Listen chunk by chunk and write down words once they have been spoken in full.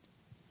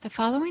The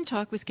following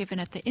talk was given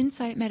at the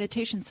Insight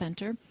Meditation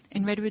Center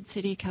in Redwood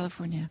City,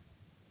 California.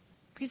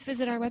 Please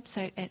visit our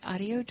website at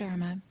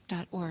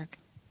audiodharma.org.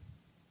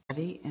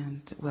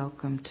 And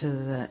welcome to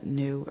the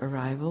new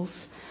arrivals.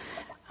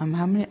 How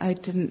many? I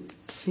didn't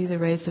see the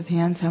raise of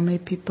hands. How many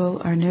people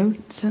are new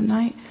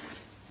tonight?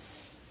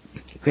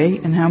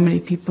 Great. And how many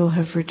people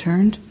have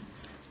returned?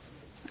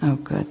 Oh,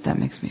 good. That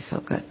makes me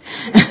feel good.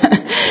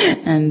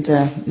 And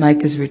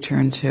Mike has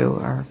returned too,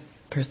 our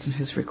person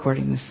who's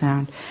recording the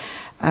sound.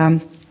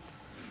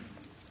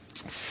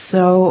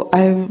 So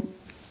I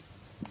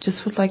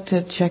just would like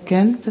to check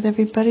in with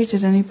everybody.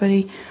 Did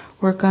anybody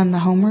work on the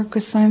homework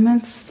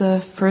assignments?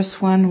 The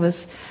first one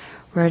was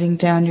writing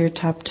down your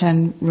top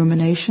 10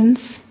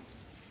 ruminations.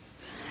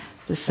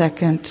 The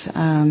second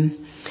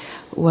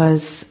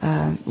was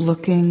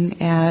looking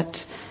at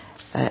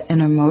an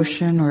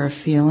emotion or a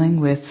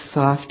feeling with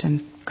soft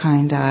and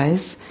kind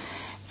eyes.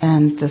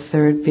 And the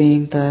third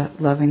being the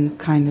loving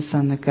kindness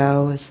on the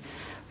go is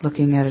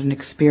looking at an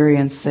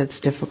experience that's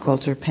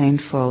difficult or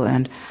painful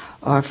and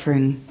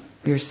offering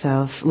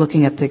yourself,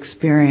 looking at the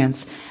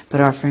experience,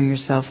 but offering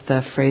yourself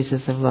the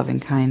phrases of loving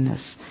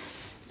kindness.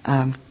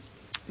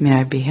 May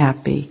I be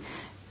happy,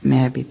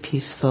 may I be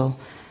peaceful,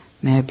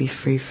 may I be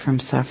free from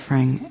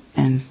suffering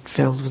and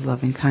filled with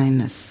loving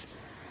kindness.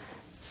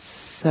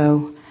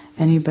 So,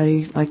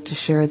 anybody like to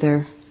share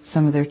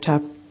some of their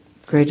top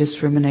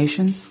greatest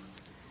ruminations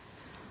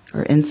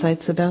or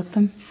insights about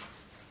them?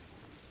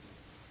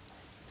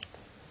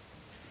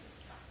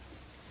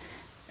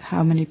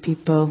 How many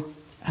people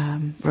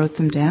wrote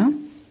them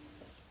down?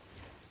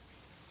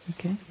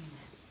 Okay.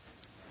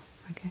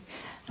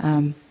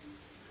 How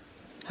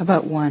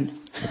about one?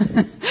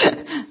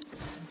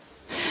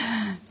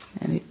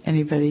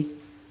 Anybody?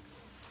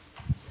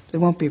 It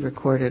won't be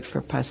recorded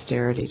for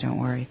posterity, don't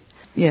worry.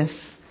 Yes.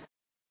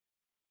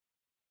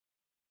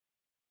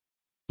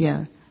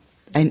 Yeah.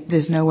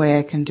 There's no way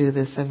I can do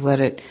this. I've let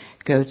it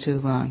go too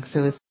long.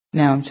 So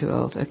now I'm too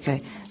old.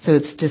 Okay. So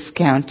it's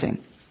discounting.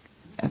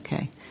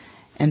 Okay.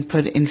 And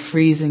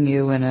freezing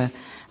you in a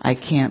I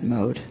can't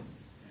mode.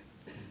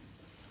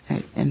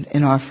 Right?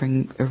 And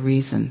offering a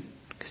reason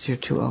because you're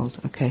too old.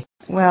 Okay.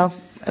 Well,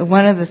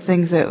 one of the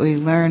things that we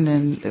learn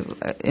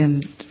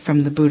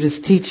from the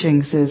Buddhist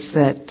teachings is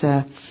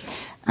that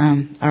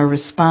our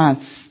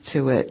response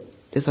to it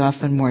is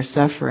often more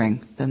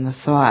suffering than the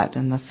thought.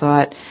 And the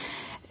thought,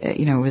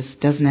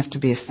 doesn't have to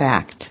be a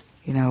fact,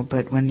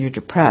 but when you're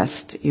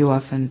depressed, you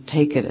often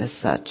take it as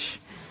such.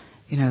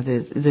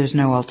 There's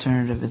no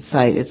alternative in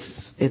sight.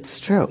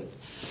 It's true.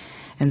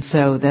 And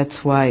so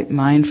that's why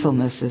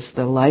mindfulness is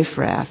the life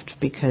raft,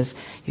 because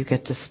you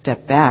get to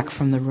step back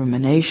from the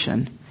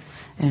rumination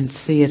and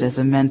see it as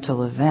a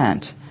mental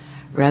event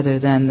rather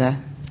than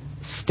the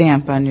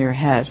stamp on your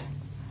head.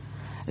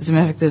 As a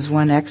matter of fact, there's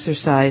one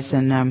exercise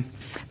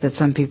that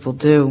some people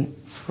do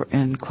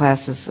in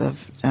classes of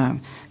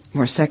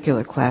more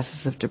secular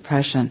classes of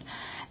depression,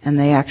 and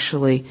they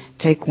actually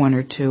take one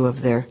or two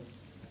of their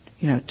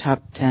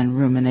top 10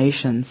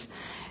 ruminations,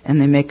 and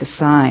they make a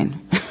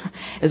sign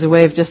as a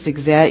way of just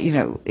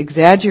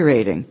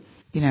exaggerating,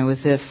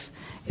 as if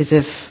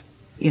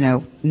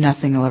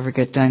nothing will ever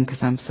get done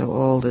because I'm so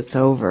old, it's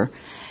over,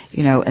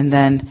 and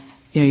then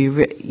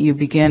you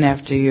begin,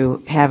 after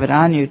you have it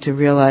on you, to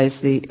realize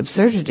the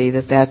absurdity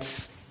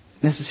that's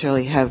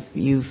necessarily how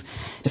you've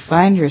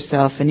defined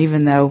yourself, and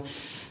even though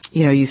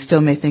you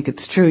still may think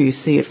it's true, you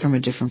see it from a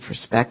different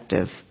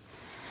perspective.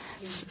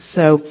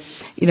 So,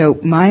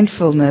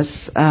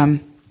 mindfulness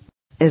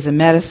as a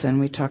medicine,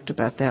 we talked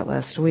about that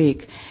last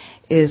week,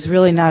 is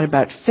really not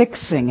about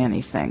fixing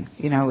anything.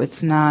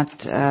 It's not,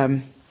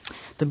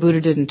 the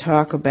Buddha didn't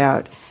talk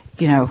about,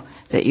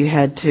 that you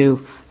had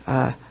to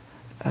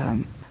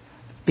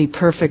be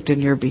perfect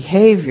in your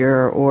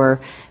behavior,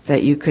 or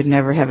that you could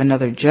never have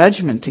another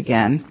judgment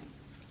again,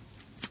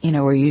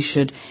 or you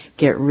should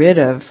get rid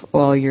of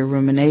all your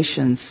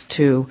ruminations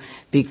to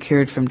be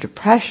cured from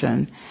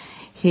depression.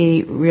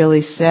 He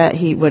really said,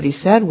 what he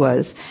said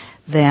was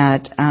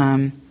that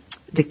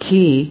the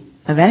key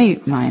of any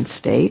mind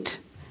state,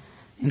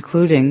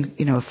 including,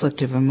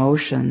 afflictive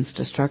emotions,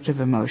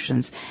 destructive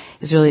emotions,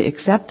 is really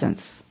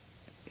acceptance.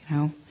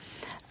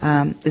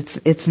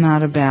 It's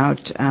not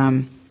about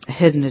a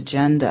hidden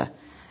agenda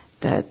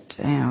that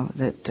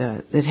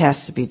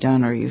has to be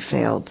done or you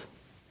failed.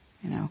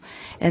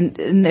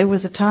 And there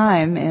was a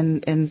time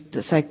in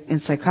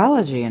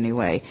psychology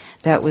anyway,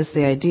 that was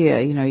the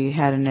idea. You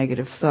had a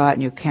negative thought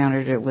and you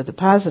countered it with a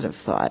positive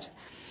thought.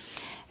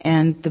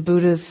 And the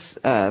Buddha's,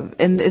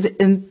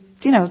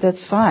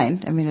 that's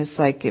fine. I mean, it's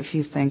like if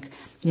you think,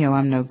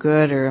 I'm no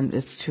good or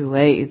it's too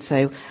late, you'd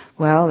say,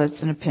 well,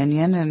 that's an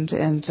opinion,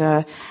 and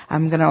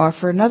I'm going to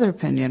offer another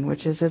opinion,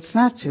 which is it's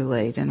not too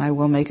late, and I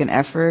will make an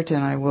effort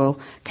and I will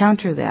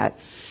counter that.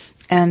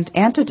 And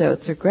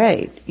antidotes are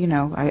great.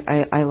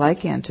 I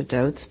like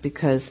antidotes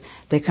because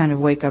they kind of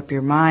wake up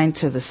your mind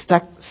to the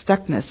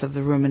stuckness of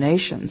the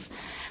ruminations.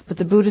 But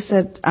the Buddha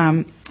said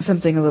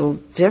something a little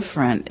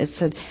different.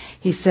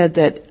 He said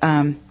that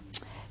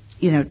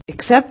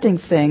accepting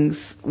things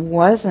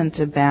wasn't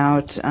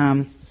about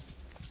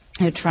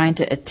trying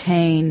to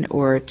attain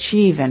or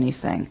achieve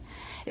anything.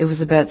 It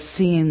was about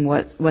seeing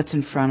what's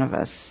in front of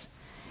us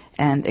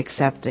and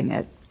accepting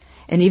it.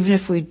 And even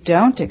if we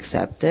don't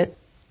accept it,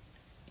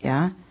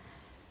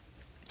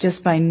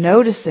 just by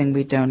noticing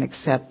we don't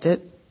accept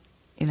it,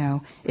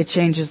 it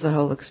changes the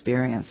whole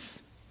experience.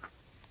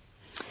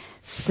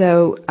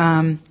 So,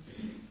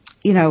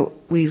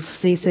 we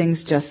see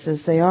things just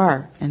as they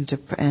are,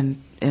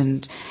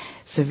 and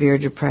severe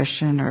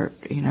depression or,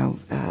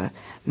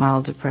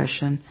 mild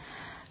depression,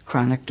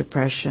 chronic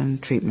depression,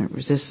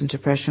 treatment-resistant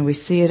depression. We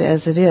see it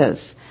as it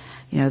is.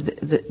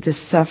 This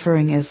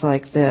suffering is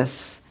like this.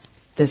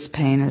 This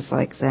pain is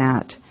like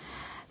that.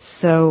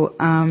 So,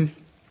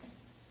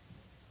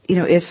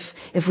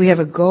 if we have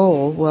a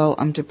goal, well,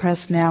 I'm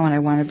depressed now and I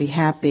want to be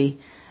happy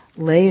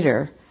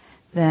later,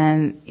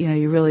 then,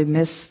 you really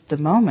miss the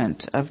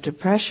moment of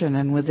depression.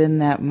 And within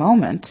that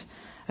moment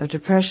of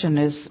depression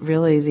is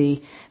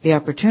really the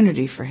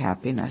opportunity for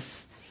happiness.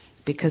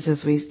 Because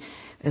as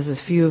a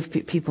few of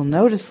people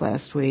noticed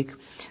last week,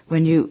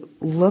 when you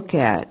look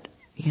at,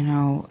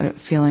 a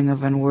feeling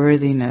of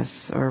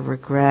unworthiness or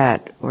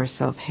regret or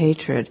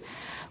self-hatred,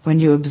 when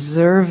you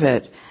observe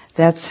it,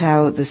 that's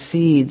how the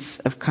seeds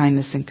of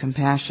kindness and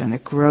compassion,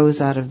 it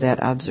grows out of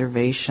that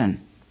observation,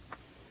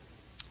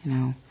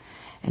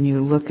 and you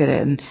look at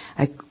it, and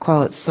I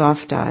call it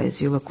soft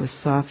eyes. You look with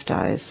soft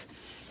eyes,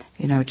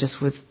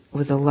 just with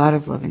a lot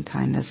of loving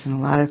kindness and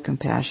a lot of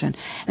compassion.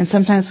 And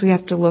sometimes we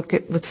have to look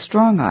at with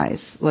strong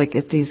eyes, like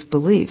at these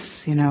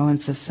beliefs, and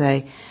to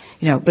say,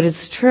 but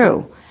it's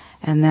true.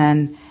 And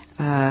then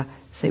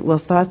say, well,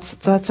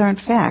 thoughts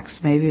aren't facts.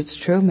 Maybe it's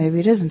true, maybe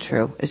it isn't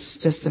true. It's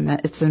just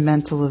it's a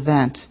mental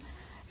event.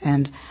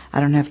 And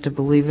I don't have to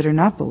believe it or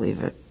not believe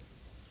it.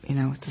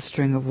 It's a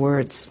string of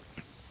words.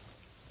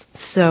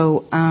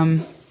 So,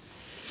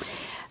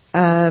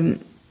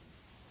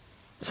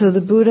 so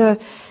the Buddha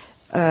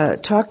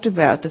talked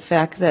about the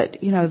fact that,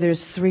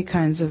 there's three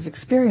kinds of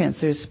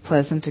experience. There's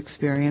pleasant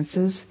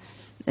experiences,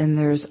 and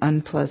there's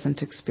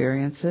unpleasant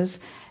experiences,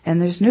 and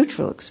there's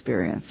neutral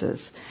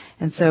experiences.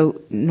 And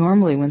so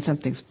normally when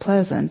something's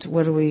pleasant,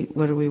 what do we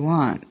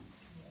want?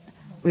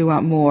 We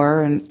want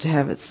more and to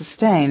have it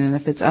sustain. And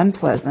if it's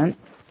unpleasant,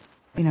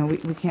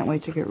 we can't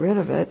wait to get rid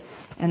of it.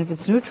 And if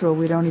it's neutral,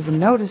 we don't even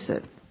notice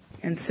it.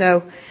 And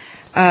so,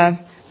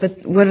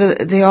 but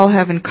what they all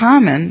have in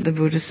common, the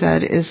Buddha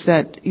said, is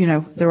that,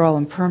 they're all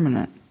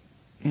impermanent.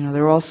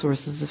 They're all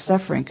sources of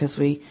suffering because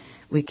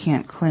we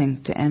can't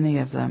cling to any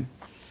of them.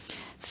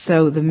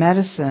 So the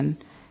medicine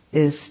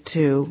is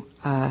to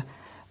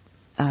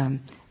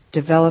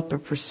develop a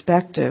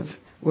perspective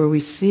where we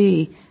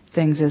see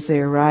things as they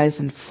arise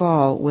and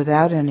fall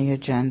without any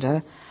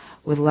agenda,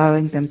 with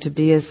allowing them to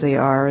be as they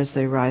are, as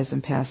they rise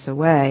and pass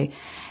away,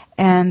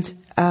 and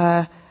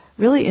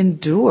really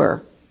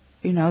endure,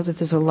 that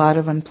there's a lot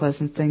of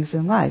unpleasant things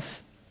in life,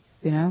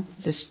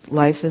 just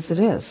life as it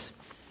is.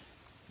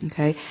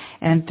 Okay,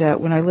 and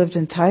when I lived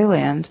in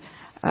Thailand,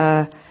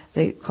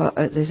 they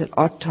said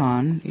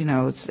ottan,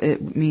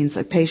 it means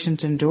a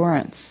patient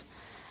endurance.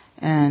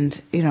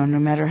 And, no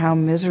matter how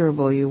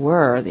miserable you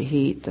were, the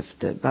heat,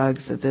 the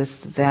bugs, the this,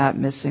 the that,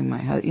 missing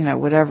my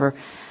husband, whatever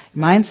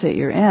mindset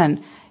you're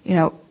in,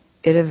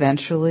 it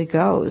eventually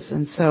goes.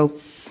 And so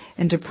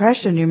in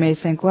depression, you may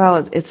think, well,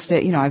 I've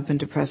been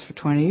depressed for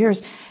 20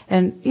 years.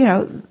 And,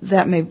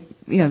 that may,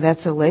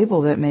 that's a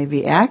label that may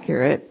be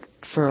accurate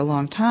for a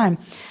long time.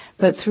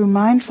 But through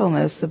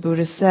mindfulness, the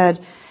Buddha said,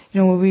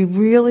 when we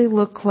really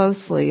look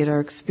closely at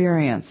our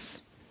experience,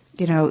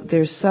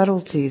 there's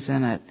subtleties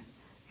in it.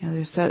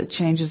 There's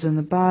changes in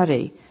the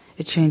body.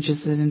 It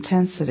changes in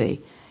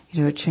intensity.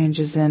 It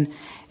changes in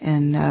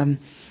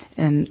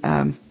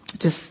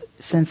just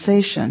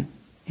sensation.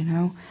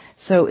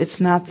 So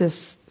it's not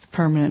this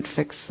permanent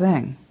fixed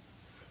thing,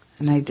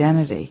 an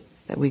identity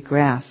that we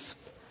grasp.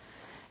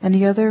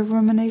 Any other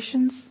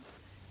ruminations?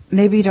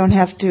 Maybe you don't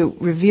have to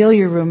reveal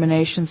your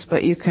ruminations,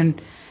 but you can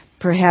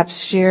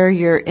perhaps share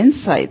your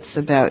insights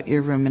about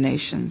your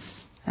ruminations.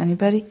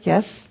 Anybody?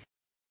 Yes?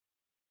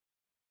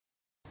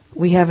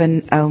 We have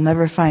an I'll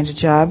never find a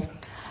job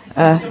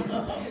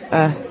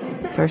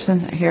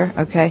person here.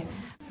 Okay.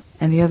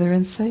 Any other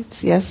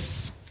insights? Yes?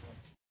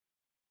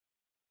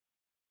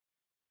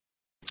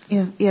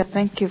 Yeah,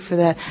 thank you for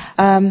that.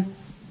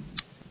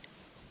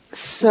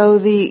 So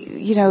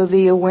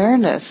the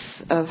awareness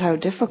of how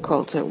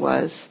difficult it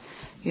was,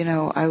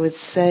 I would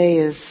say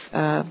is,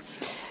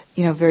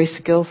 very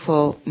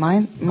skillful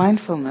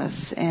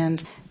mindfulness,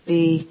 and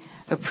the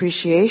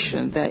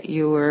appreciation that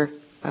you were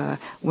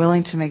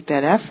willing to make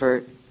that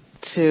effort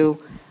to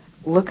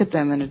look at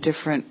them in a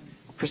different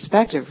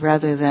perspective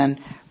rather than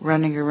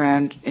running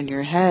around in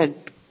your head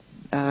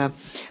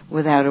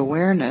without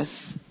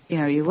awareness.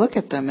 You look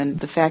at them, and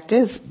the fact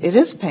is, it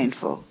is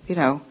painful,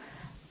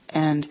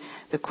 and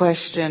the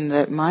question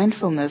that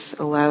mindfulness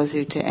allows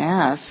you to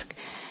ask,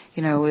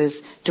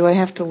 is, do I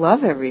have to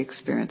love every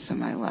experience in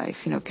my life?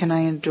 Can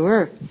I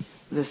endure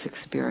this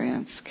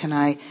experience? Can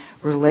I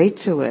relate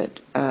to it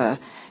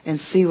and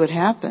see what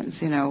happens?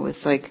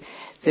 It's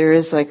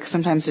like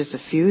sometimes there's a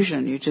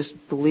fusion. You just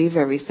believe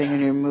everything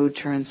and your mood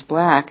turns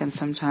black, and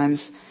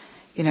sometimes,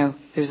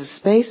 there's a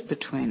space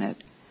between it.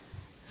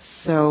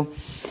 So,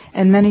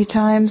 and many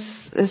times,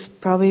 as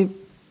probably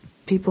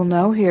people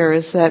know here,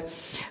 is that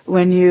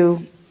when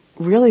you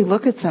really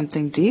look at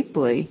something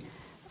deeply,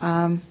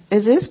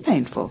 it is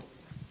painful.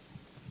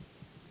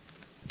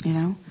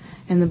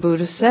 And the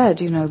Buddha said,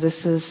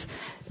 this is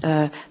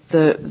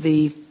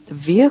the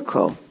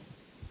vehicle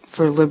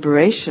for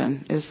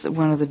liberation. Is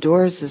one of the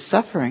doors is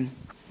suffering.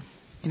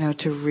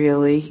 To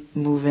really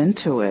move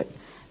into it,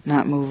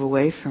 not move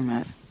away from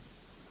it.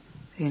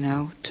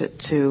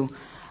 To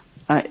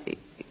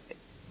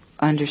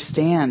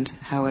understand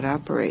how it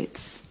operates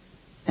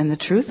and the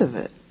truth of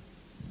it.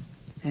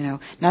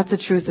 Not the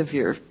truth of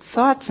your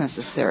thoughts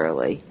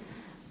necessarily,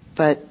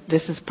 but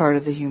this is part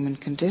of the human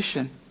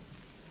condition.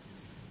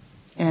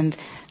 And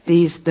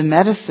the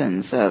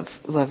medicines of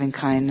loving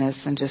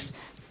kindness and just,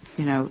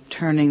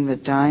 turning the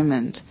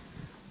diamond,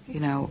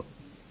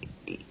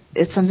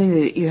 it's something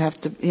that you have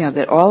to,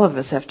 that all of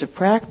us have to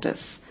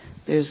practice.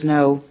 There's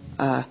no,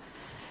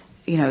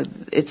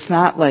 it's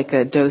not like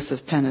a dose of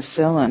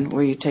penicillin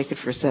where you take it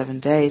for 7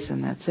 days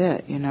and that's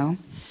it,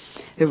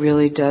 It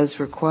really does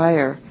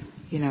require,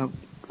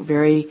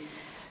 very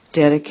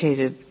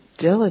dedicated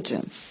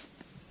diligence.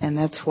 And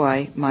that's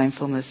why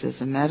mindfulness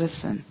is a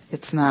medicine.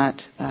 It's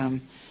not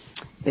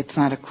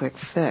a quick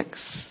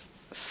fix.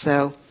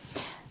 So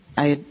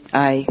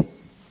I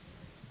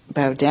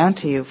bow down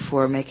to you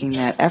for making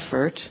that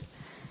effort,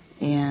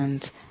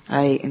 and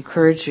I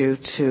encourage you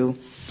to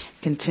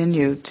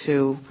continue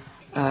to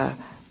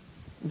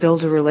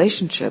build a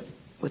relationship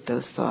with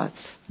those thoughts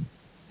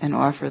and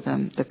offer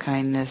them the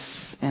kindness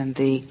and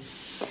the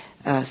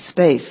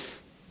space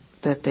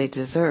that they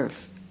deserve,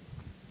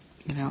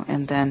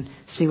 and then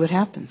see what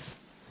happens.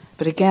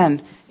 But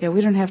again,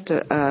 we don't have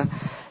to,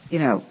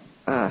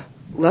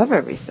 love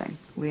everything.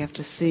 We have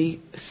to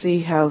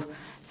see how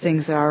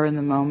things are in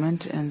the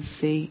moment and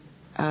see,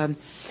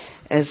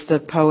 as the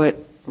poet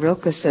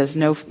Rilke says,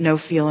 no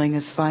feeling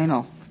is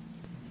final.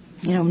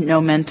 No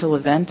mental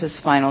event is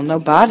final. No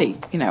body,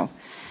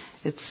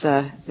 it's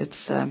a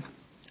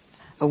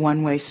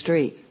one-way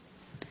street,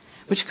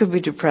 which could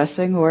be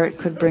depressing, or it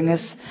could bring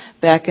us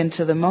back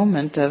into the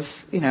moment of,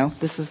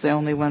 this is the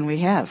only one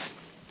we have.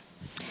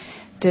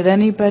 Did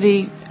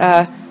anybody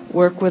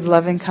work with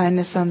loving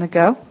kindness on the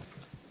go?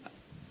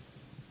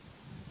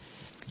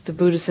 The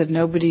Buddha said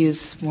nobody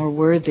is more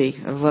worthy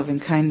of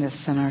loving kindness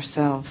than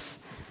ourselves,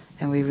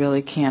 and we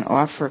really can't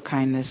offer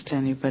kindness to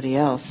anybody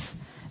else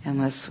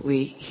unless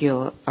we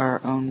heal our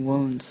own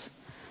wounds.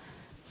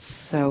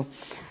 So,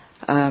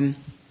 again,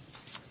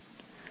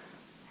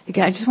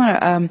 I just want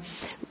to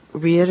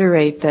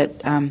reiterate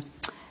that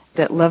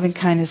that loving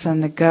kindness on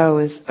the go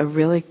is a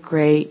really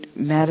great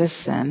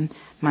medicine,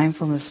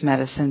 mindfulness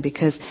medicine,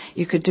 because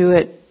you could do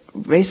it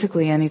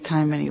basically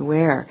anytime,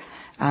 anywhere,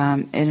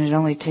 and it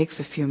only takes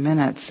a few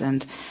minutes,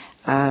 and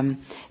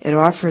it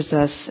offers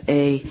us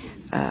a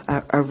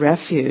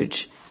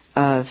refuge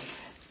of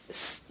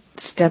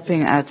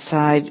stepping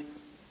outside,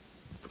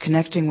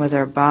 connecting with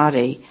our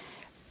body,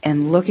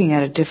 and looking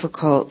at a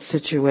difficult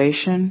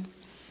situation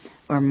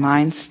or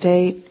mind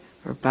state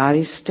or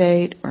body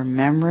state or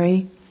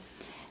memory,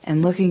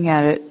 and looking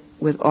at it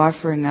with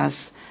offering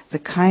us the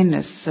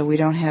kindness, so we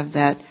don't have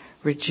that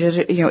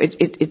rigidity.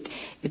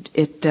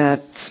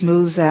 It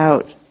smooths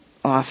out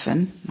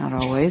often, not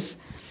always,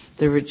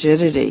 the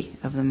rigidity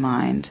of the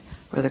mind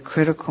or the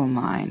critical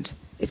mind.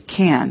 It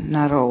can,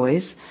 not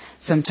always.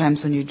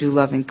 Sometimes when you do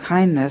loving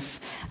kindness,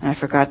 and I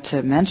forgot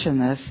to mention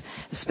this,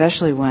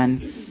 especially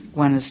when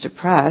one is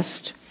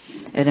depressed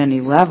at any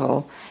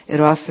level,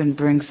 it often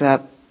brings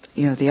up,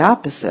 the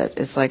opposite.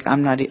 It's like,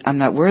 I'm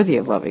not worthy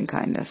of loving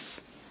kindness.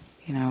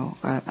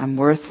 I'm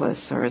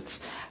worthless, or it's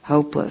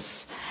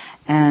hopeless.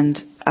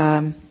 And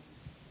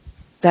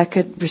that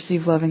could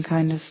receive loving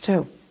kindness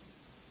too.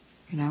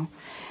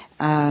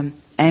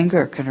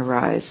 Anger can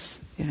arise,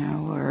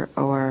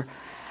 or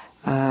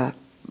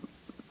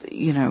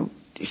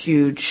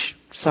huge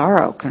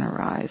sorrow can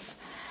arise.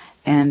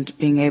 And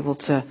being able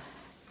to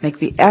make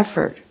the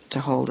effort to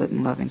hold it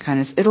in loving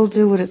kindness, it'll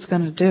do what it's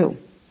going to do.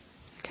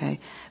 Okay?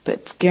 But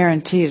it's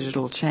guaranteed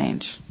it'll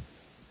change.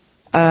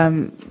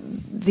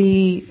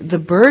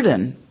 The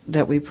burden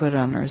that we put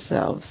on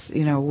ourselves,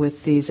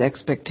 with these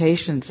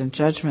expectations and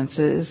judgments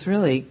is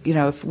really,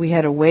 if we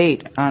had a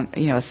weight on,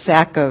 a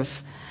sack of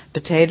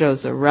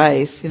potatoes or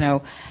rice,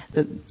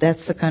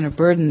 that's the kind of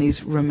burden,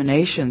 these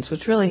ruminations,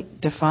 which really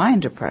define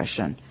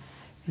depression,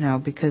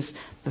 because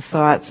the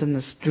thoughts and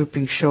the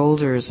drooping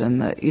shoulders and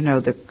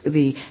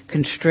the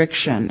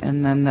constriction,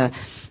 and then the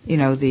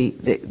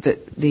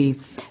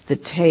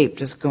tape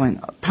just going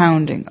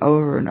pounding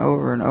over and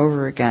over and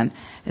over again.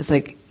 It's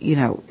like,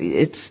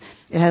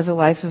 it has a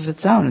life of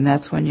its own, and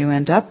that's when you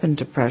end up in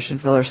depression,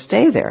 or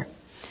stay there.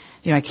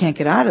 I can't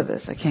get out of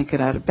this. I can't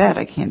get out of bed.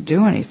 I can't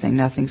do anything.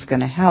 Nothing's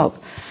going to help.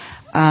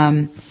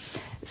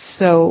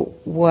 So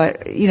what,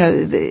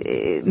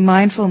 the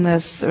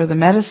mindfulness or the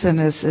medicine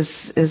is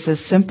as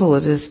simple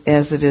as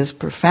it is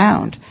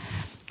profound,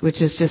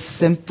 which is just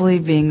simply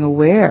being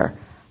aware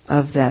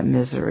of that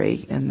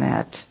misery and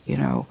that,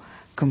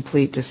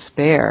 complete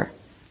despair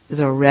is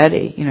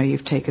already,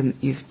 you've taken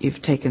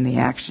the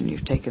action,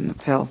 you've taken the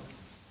pill.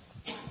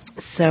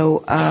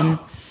 So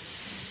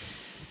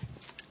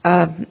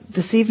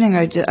this evening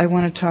I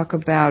want to talk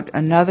about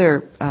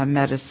another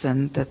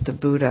medicine that the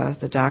Buddha,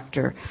 the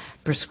doctor,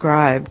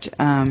 prescribed,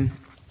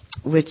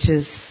 which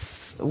is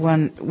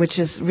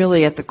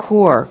really at the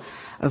core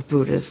of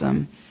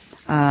Buddhism,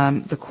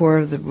 the core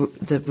of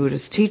the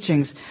Buddhist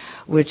teachings,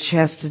 which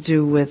has to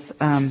do with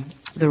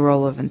the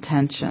role of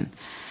intention.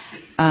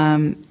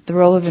 The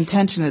role of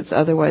intention, it's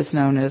otherwise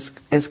known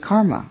as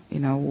karma.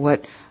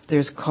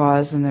 There's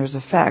cause and there's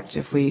effect.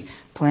 If we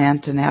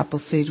plant an apple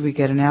seed, we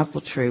get an apple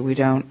tree. We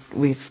don't,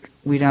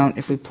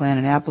 if we plant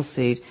an apple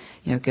seed,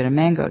 get a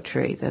mango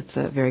tree. That's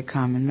a very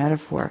common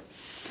metaphor.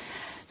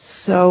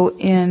 So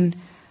in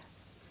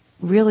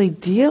really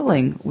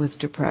dealing with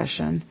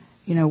depression,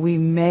 we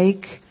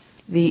make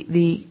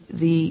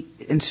the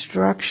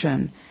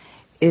instruction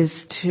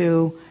is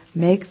to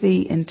make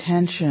the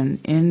intention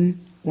in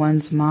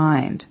one's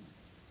mind,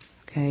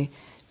 okay,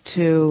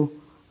 to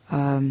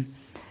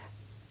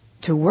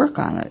work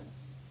on it,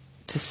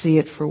 to see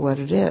it for what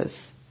it is.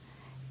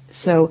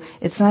 So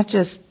it's not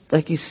just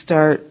like you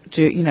start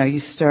just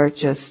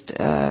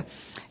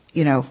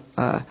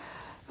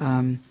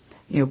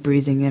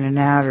breathing in and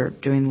out or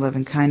doing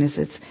loving kindness.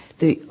 It's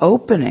the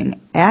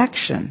opening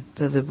action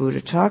that the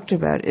Buddha talked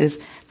about is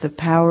the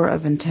power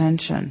of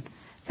intention,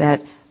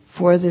 that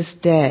for this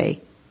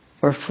day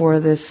or for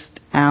this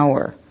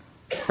hour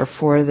or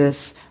for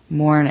this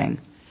morning,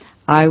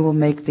 I will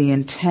make the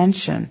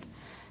intention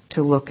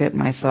to look at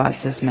my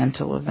thoughts as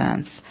mental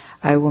events.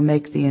 I will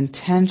make the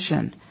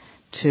intention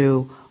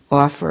to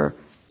offer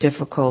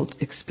difficult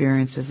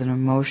experiences and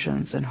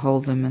emotions and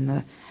hold them in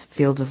the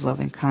field of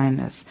loving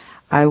kindness.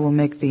 I will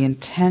make the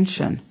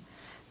intention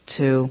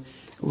to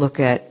look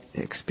at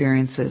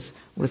experiences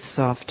with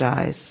soft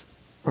eyes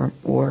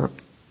or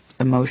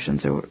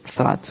emotions or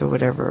thoughts or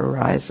whatever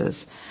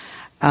arises.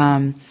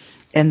 And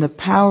the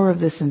power of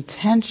this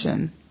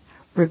intention,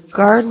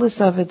 regardless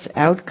of its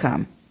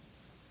outcome,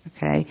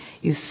 okay,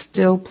 you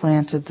still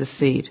planted the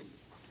seed,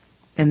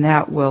 and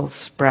that will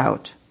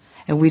sprout.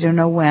 And we don't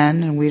know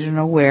when, and we don't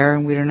know where,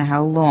 and we don't know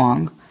how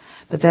long,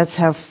 but that's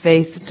how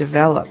faith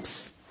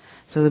develops.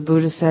 So the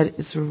Buddha said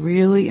it's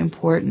really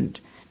important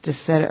to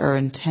set our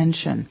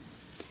intention,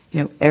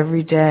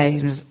 every day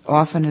and as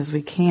often as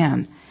we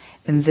can.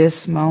 In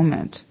this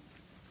moment,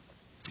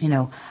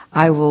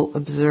 I will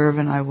observe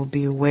and I will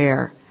be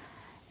aware,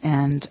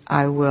 and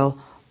I will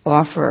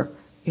offer,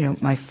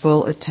 my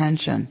full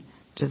attention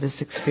to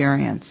this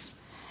experience.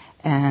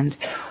 And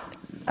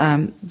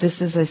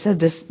this, as I said,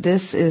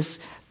 this is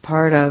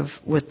part of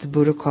what the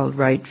Buddha called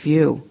right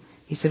view.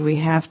 He said we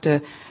have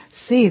to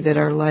see that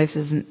our life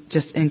isn't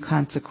just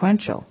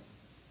inconsequential,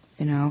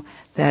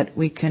 that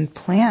we can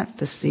plant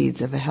the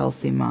seeds of a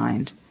healthy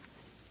mind.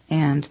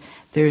 And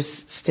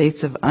there's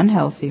states of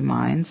unhealthy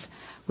minds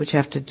which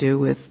have to do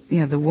with,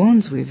 the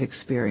wounds we've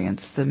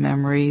experienced, the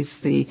memories,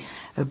 the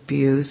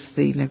abuse,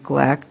 the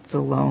neglect, the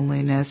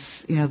loneliness,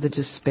 the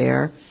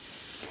despair.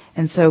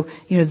 And so,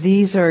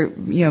 these are,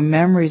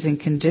 memories and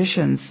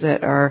conditions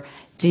that are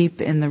deep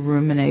in the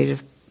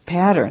ruminative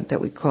pattern that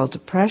we call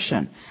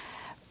depression.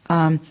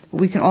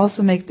 We can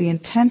also make the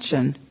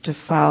intention to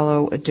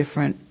follow a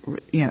different,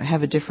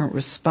 have a different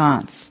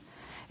response.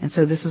 And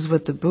so this is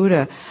what the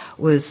Buddha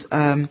was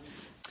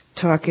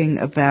talking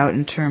about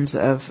in terms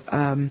of,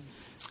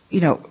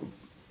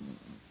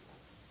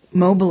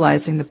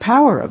 mobilizing the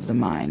power of the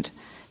mind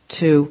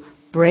to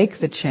break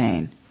the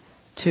chain,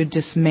 to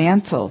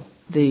dismantle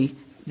the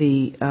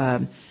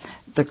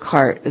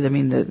cart.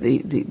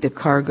 The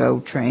cargo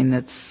train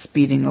that's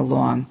speeding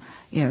along,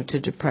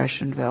 to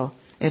Depressionville.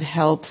 It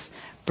helps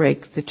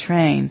break the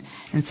train,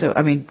 and so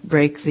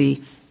break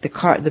the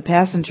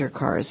passenger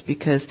cars,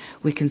 because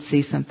we can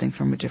see something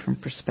from a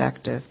different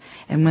perspective.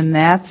 And when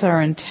that's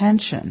our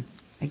intention,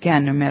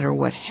 again, no matter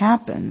what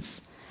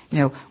happens,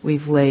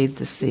 we've laid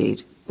the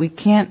seed. We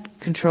can't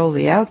control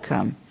the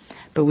outcome,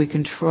 but we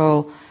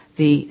control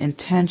the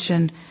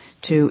intention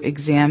to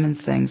examine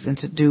things and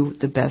to do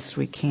the best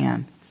we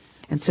can.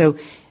 And so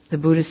the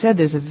Buddha said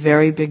there's a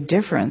very big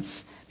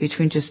difference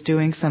between just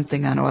doing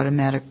something on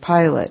automatic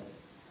pilot,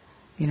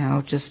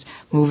 just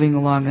moving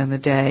along in the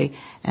day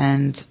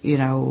and,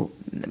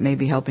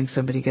 maybe helping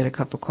somebody get a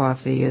cup of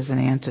coffee as an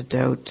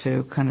antidote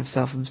to kind of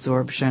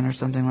self-absorption or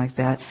something like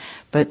that.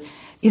 But,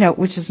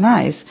 which is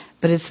nice,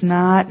 but it's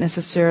not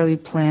necessarily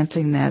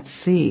planting that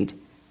seed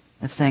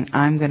of saying,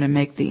 I'm going to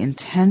make the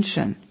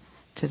intention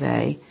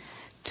today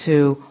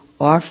to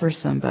offer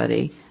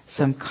somebody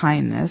some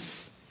kindness,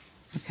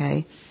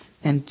 okay,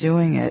 and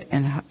doing it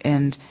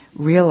and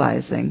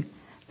realizing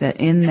that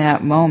in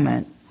that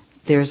moment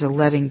there's a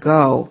letting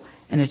go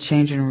and a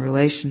change in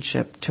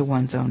relationship to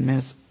one's own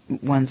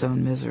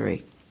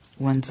misery,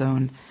 one's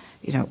own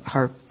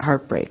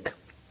heartbreak.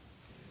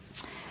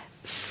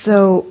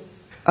 So,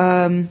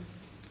 I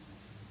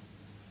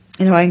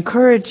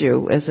encourage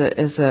you as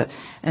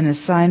an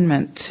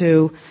assignment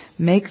to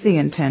make the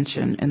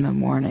intention in the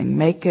morning,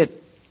 make it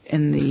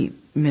in the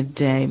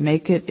midday,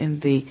 make it in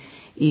the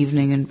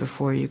evening and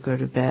before you go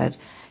to bed.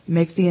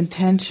 Make the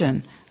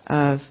intention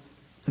of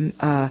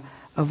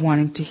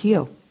wanting to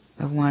heal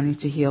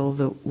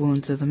the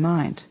wounds of the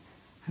mind.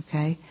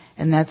 Okay,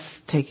 and that's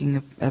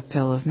taking a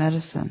pill of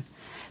medicine.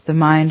 The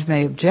mind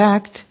may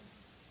object.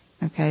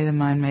 Okay, the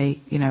mind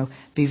may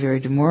be very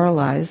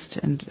demoralized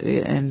and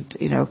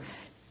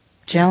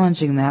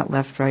challenging that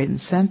left, right, and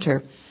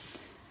center.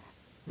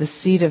 The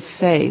seed of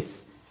faith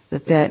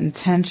that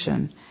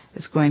intention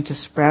is going to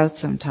sprout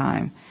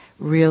sometime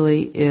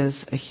really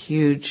is a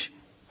huge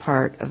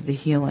part of the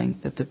healing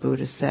that the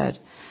Buddha said.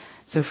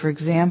 So, for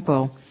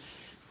example,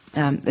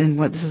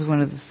 this is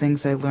one of the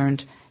things I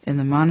learned in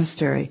the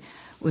monastery,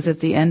 was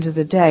at the end of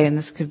the day, and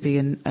this could be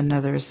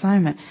another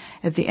assignment,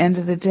 at the end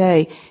of the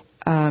day,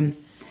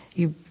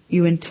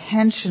 you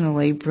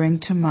intentionally bring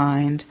to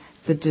mind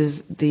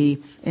the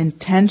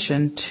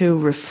intention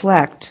to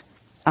reflect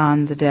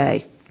on the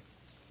day.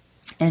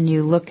 And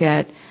you look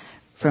at,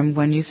 from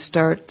when you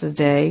start the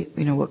day,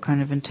 what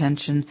kind of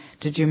intention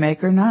did you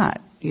make or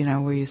not?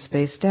 Were you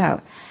spaced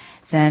out?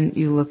 Then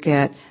you look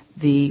at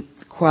the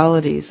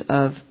qualities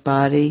of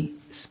body,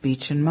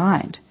 speech, and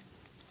mind.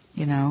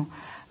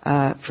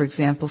 For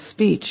example,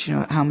 speech.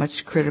 How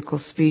much critical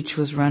speech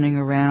was running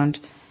around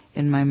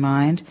in my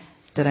mind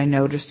that I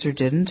noticed or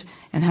didn't,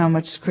 and how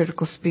much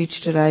critical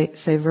speech did I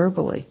say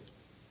verbally?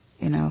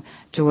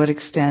 To what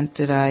extent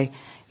did I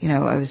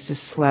was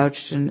just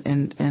slouched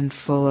and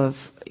full of,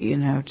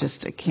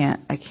 just I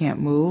can't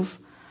move.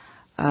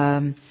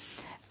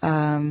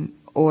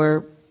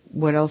 Or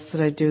what else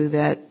did I do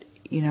that,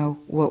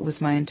 what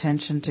was my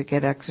intention to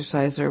get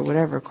exercise or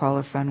whatever, call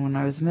a friend when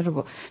I was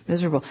miserable.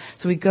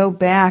 So we go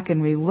back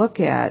and we look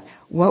at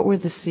what were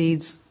the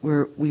seeds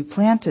we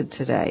planted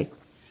today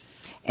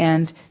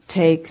and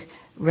take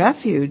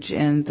refuge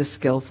in the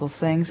skillful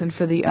things. And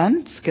for the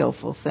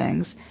unskillful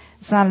things,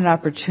 it's not an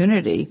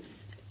opportunity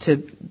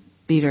to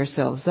beat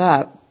ourselves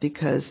up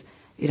because,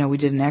 we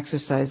didn't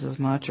exercise as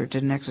much or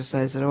didn't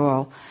exercise at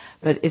all.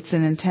 But it's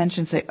an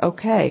intention to say,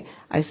 okay,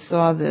 I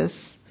saw this,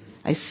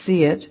 I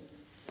see it,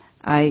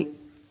 I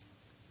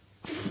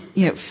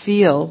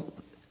feel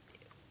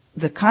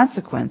the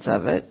consequence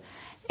of it,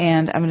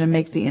 and I'm going to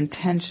make the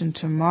intention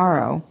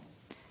tomorrow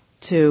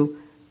to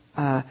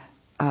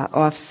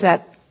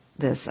offset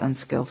this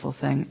unskillful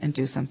thing and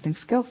do something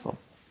skillful.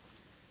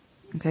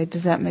 Okay,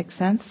 does that make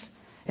sense?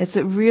 It's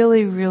a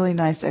really, really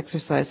nice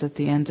exercise at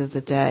the end of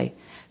the day,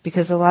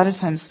 because a lot of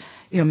times,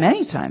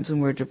 many times when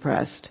we're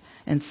depressed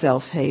and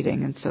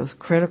self-hating and so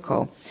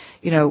critical,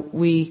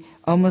 we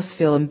almost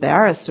feel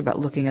embarrassed about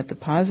looking at the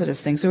positive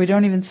things, so we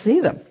don't even see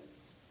them.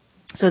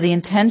 So the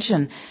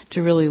intention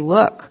to really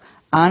look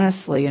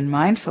honestly and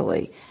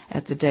mindfully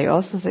at the day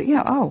also say,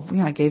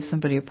 I gave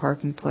somebody a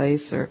parking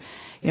place, or,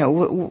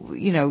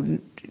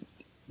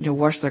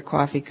 washed their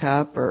coffee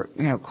cup, or,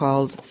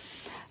 called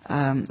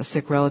a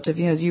sick relative.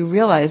 You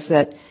realize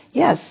that,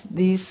 yes,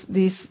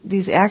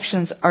 these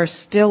actions are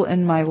still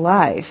in my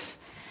life,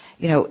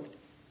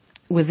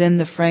 within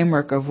the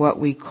framework of what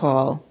we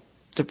call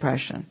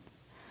depression.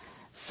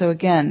 So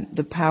again,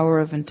 the power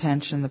of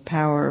intention, the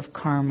power of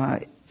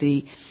karma,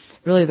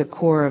 really the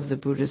core of the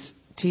Buddhist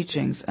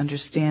teachings,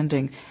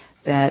 understanding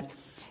that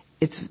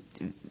it's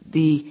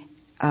the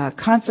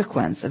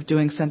consequence of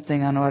doing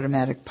something on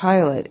automatic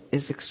pilot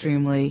is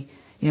extremely,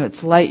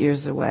 it's light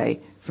years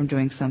away from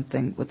doing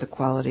something with the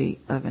quality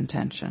of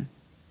intention.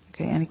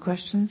 Okay, any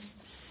questions?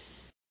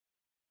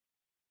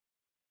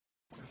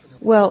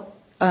 Well,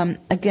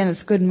 again,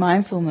 it's good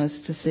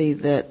mindfulness to see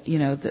that,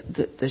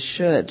 the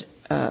should,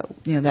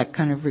 that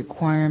kind of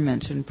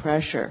requirement and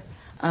pressure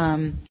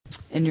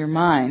in your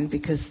mind,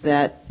 because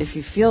that, if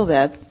you feel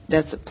that,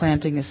 that's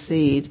planting a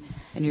seed,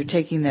 and you're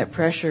taking that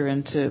pressure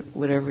into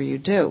whatever you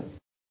do.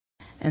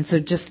 And so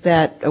just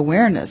that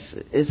awareness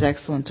is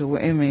excellent.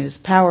 It's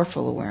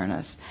powerful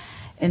awareness.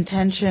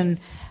 Intention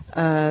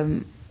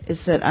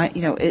is that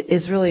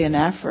is really an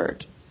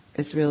effort.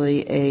 It's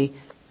really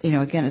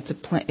again,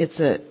 it's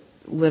a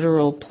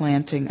literal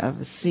planting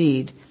of a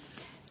seed,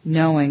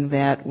 knowing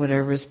that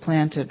whatever is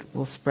planted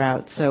will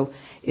sprout. So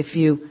if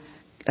you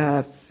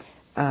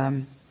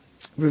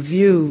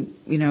review,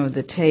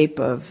 the tape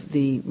of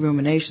the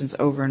ruminations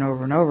over and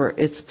over and over,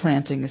 it's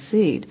planting a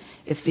seed.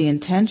 If the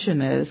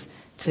intention is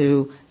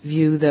to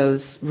view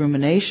those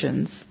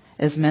ruminations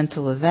as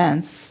mental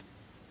events,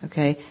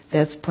 okay,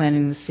 that's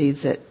planting the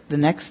seeds that the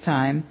next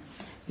time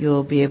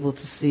you'll be able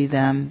to see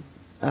them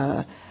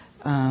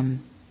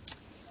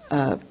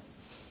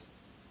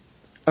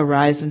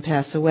arise and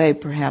pass away,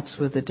 perhaps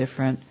with a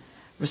different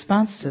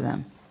response to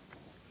them.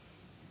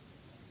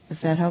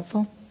 Is that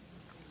helpful?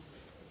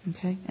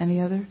 Okay,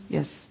 any other?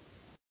 Yes.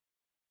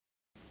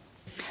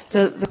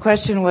 So the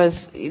question was,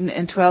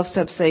 in 12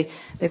 steps, they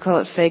call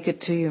it fake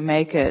it till you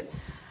make it.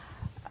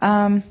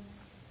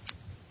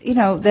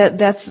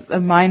 that's a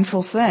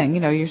mindful thing.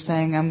 You're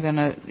saying I'm going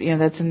to,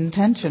 that's an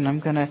intention. I'm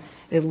going to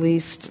at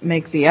least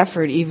make the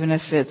effort, even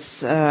if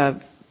it's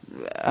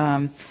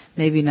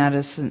maybe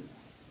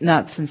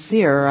not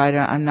sincere, or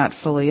I'm not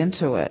fully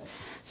into it.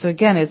 So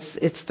again,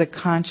 it's the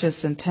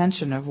conscious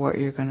intention of what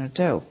you're going to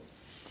do.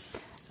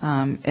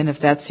 And if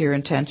that's your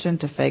intention,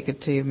 to fake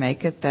it till you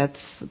make it,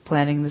 that's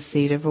planting the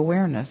seed of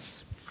awareness.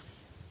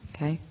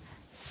 Okay?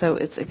 So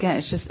it's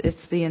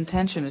the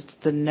intention, it's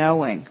the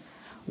knowing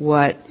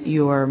what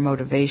your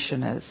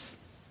motivation is.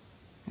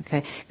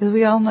 Okay? Because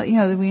we all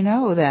know, we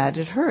know that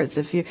it hurts.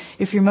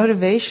 If your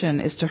motivation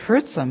is to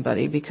hurt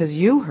somebody because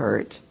you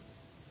hurt,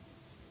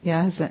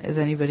 is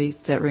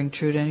that ring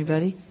true to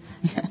anybody?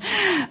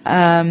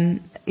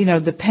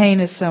 The pain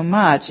is so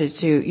much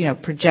that you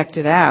project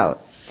it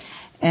out.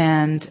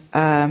 And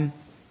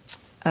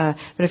but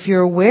if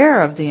you're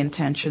aware of the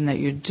intention that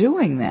you're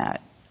doing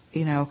that,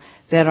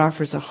 that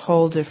offers a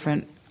whole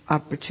different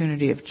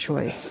opportunity of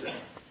choice.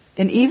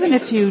 And even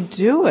if you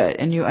do it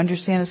and you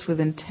understand this with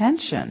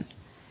intention,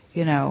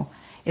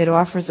 it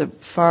offers a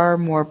far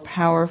more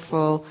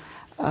powerful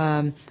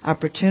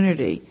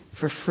opportunity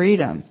for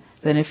freedom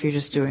than if you're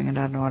just doing it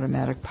on an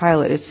automatic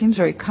pilot. It seems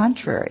very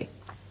contrary.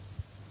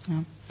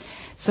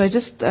 So I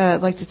just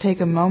like to take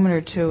a moment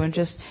or two and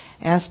just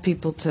ask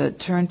people to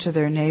turn to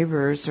their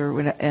neighbors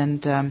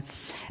and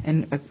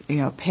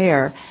a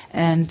pair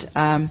and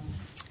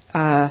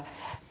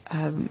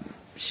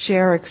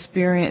share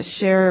experience,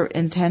 share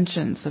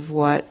intentions of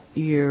what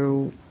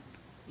you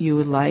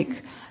would like,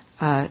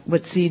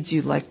 what seeds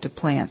you'd like to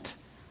plant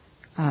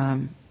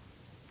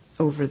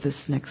over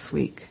this next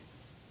week.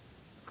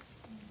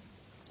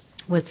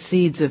 What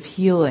seeds of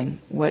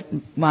healing, what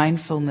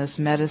mindfulness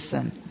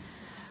medicine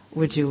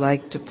would you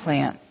like to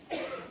plant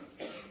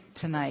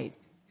tonight?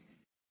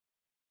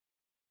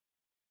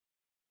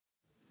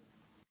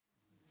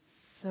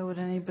 So would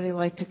anybody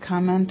like to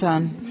comment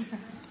on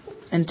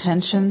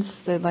intentions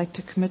they'd like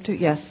to commit to?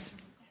 Yes.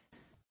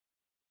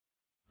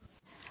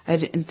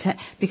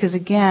 Because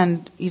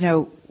again,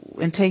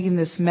 in taking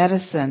this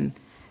medicine,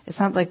 it's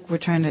not like we're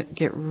trying to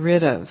get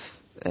rid of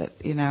it,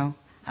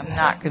 I'm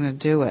not going to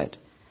do it.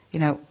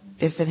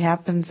 If it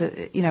happens,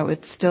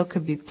 it still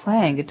could be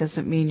playing. It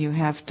doesn't mean you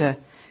have to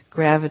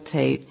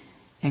gravitate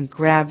and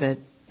grab it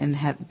and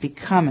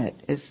become it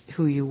as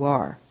who you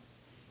are.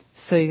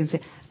 So you can say,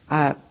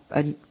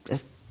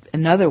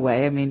 another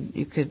way,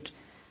 you could,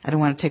 I don't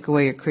want to take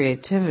away your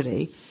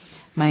creativity.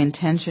 My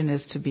intention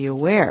is to be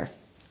aware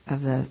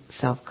of the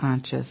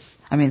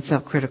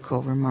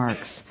self-critical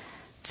remarks.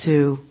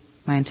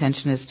 My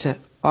intention is to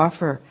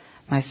offer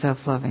my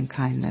self-loving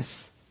kindness.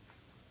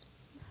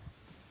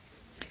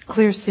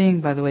 Clear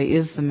seeing, by the way,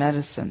 is the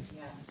medicine.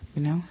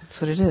 Yeah.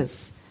 That's what it is.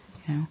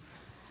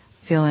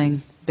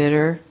 Feeling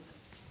bitter,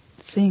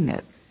 seeing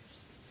it.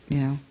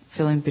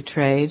 Feeling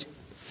betrayed,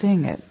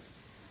 seeing it.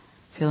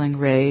 Feeling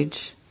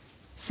rage,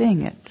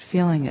 seeing it,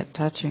 feeling it,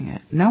 touching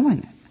it, knowing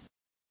it.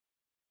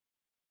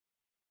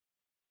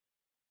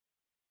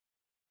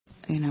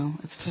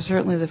 It's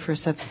certainly the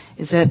first step.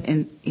 Is that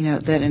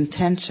that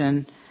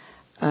intention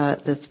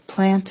that's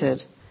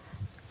planted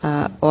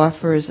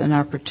offers an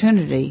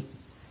opportunity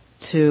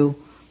to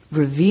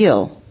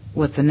reveal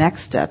what the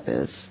next step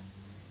is.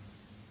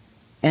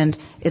 And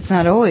it's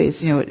not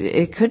always,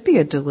 it could be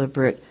a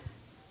deliberate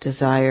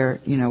desire,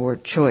 or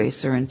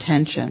choice or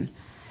intention,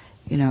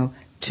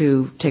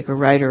 to take a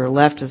right or a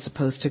left as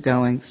opposed to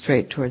going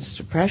straight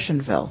towards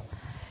Depressionville.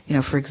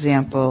 For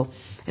example,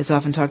 it's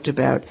often talked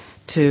about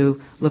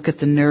to look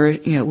at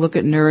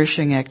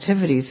nourishing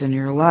activities in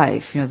your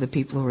life, the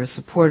people who are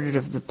supportive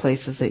of the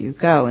places that you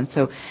go. And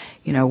so,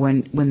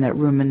 when that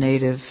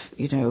ruminative,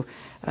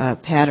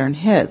 pattern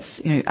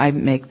hits, I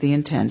make the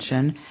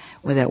intention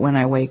that when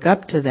I wake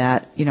up to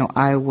that,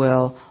 I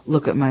will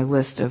look at my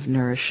list of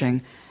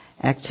nourishing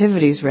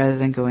activities rather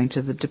than going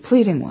to the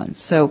depleting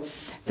ones. So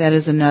that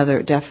is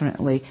another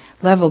definitely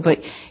level. But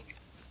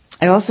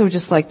I also would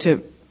just like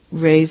to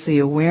raise the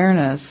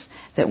awareness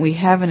that we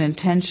have an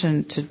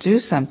intention to do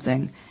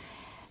something.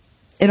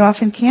 It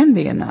often can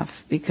be enough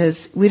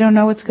because we don't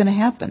know what's going to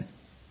happen.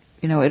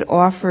 It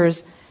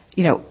offers,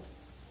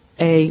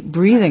 a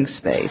breathing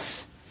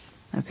space,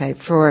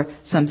 for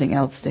something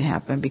else to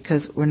happen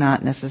because we're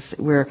not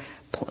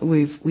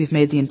we've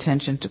made the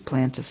intention to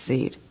plant a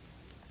seed.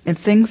 And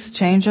things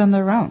change on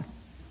their own.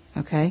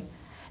 Okay?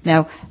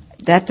 Now,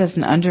 that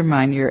doesn't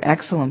undermine your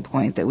excellent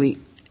point that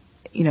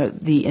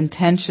the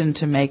intention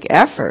to make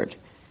effort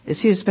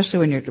is huge, especially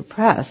when you're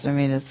depressed.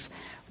 It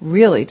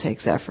really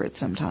takes effort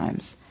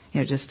sometimes,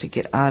 just to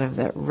get out of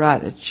that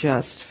rut. It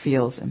just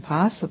feels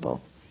impossible.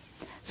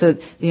 So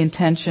the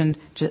intention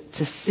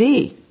to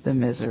see the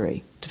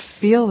misery, to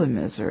feel the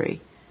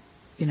misery,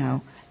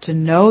 to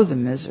know the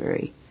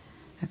misery,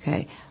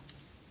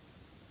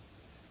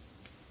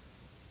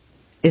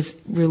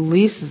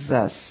 releases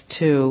us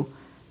to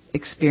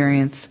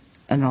experience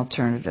an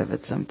alternative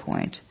at some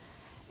point.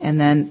 And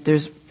then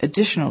there's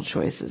additional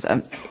choices.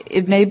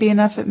 It may be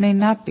enough, it may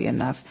not be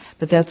enough,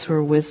 but that's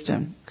where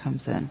wisdom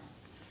comes in.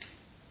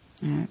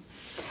 All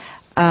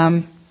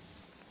right.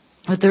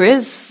 But there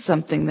is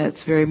something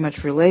that's very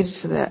much related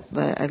to that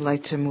I'd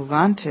like to move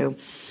on to,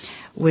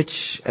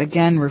 which,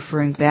 again,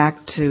 referring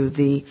back to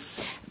the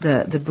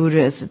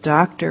Buddha as a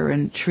doctor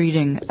and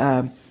treating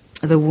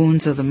the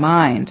wounds of the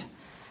mind,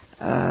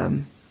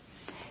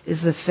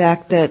 is the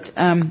fact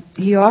that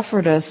he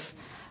offered us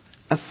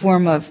a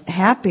form of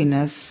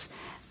happiness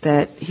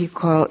that he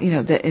called,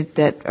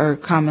 that are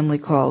commonly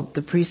called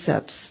the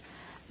precepts,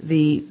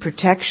 the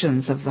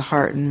protections of the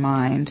heart and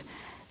mind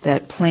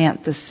that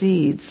plant the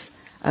seeds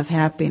of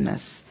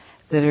happiness,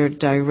 that are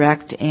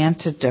direct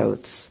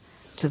antidotes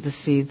to the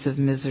seeds of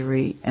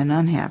misery and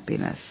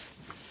unhappiness.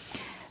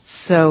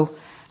 So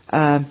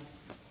the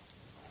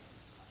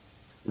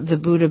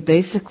Buddha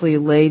basically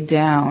laid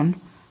down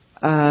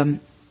a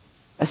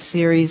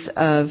series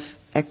of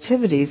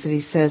activities that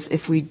he says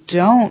if we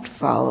don't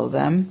follow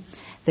them,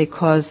 they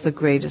cause the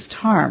greatest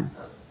harm.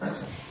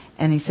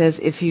 And he says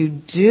if you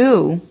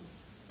do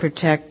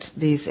protect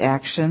these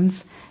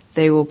actions,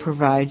 they will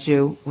provide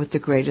you with the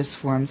greatest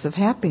forms of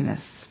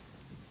happiness.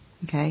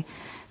 Okay?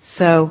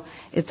 So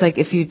it's like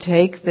if you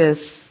take this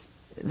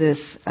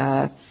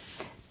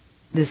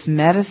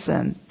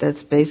medicine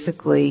that's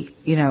basically,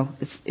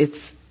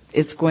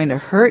 it's going to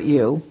hurt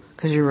you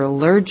because you're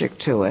allergic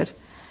to it,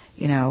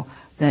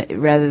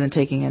 rather than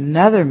taking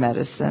another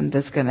medicine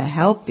that's going to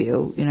help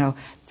you,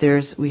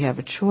 we have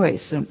a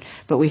choice.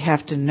 But we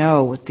have to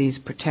know what these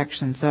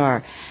protections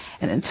are.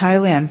 And in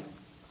Thailand,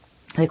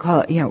 they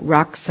call it,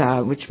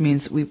 raksa, which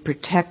means we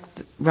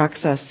protect,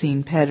 raksa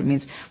sin ped, it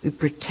means we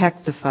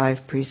protect the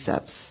 5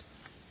 precepts.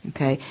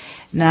 Okay?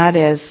 Not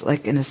as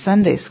like in a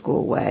Sunday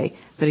school way,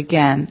 but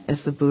again,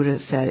 as the Buddha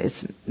said,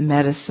 it's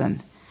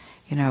medicine.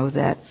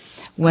 That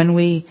when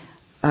we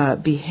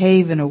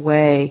behave in a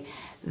way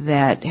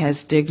that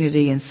has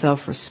dignity and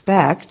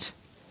self-respect,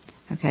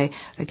 okay,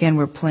 again,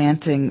 we're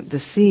planting the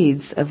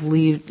seeds of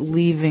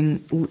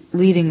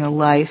leading a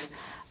life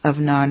of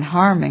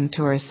non-harming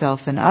to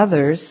ourselves and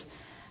others,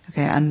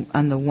 okay,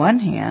 on the one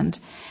hand,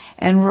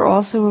 and we're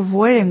also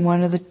avoiding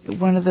one of the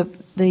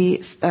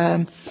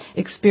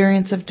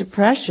experience of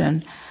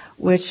depression,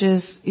 which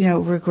is,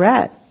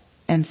 regret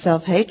and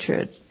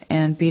self-hatred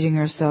and beating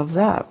ourselves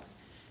up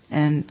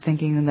and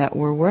thinking that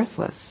we're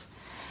worthless.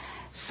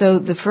 So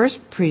the first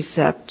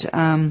precept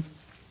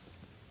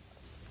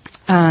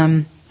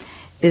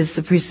is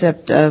the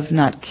precept of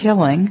not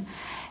killing,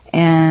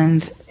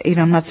 and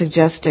I'm not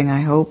suggesting,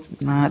 I hope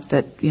not,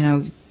 that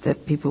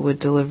that people would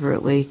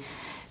deliberately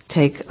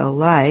take a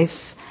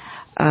life.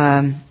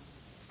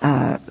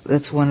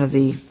 That's one of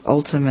the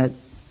ultimate,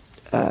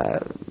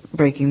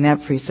 breaking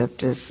that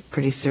precept is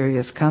pretty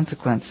serious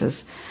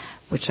consequences,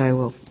 which I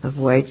will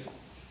avoid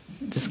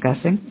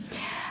discussing.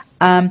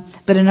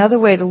 But another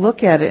way to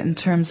look at it in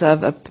terms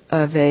of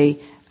a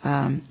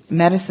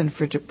medicine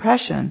for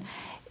depression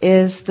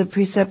is the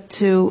precept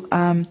to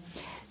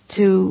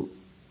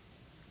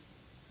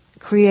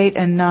create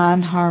a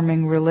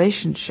non-harming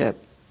relationship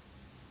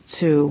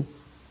to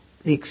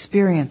the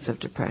experience of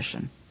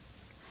depression.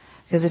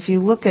 Because if you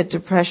look at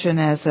depression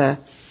as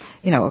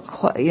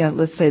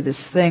let's say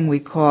this thing we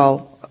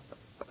call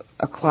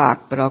a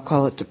clock, but I'll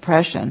call it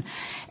depression,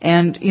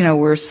 and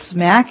we're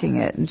smacking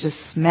it and just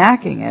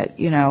smacking it,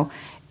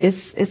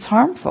 it's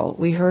harmful.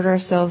 We hurt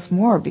ourselves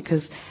more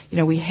because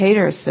we hate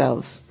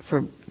ourselves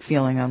for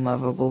feeling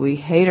unlovable. We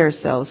hate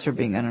ourselves for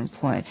being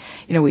unemployed.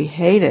 We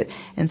hate it,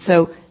 and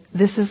so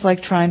this is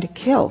like trying to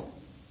kill,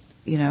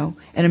 in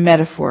a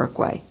metaphoric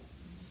way.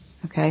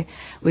 Okay?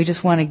 We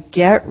just want to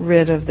get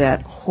rid of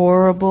that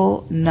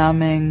horrible,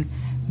 numbing,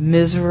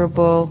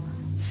 miserable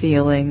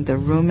feeling, the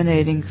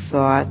ruminating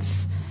thoughts,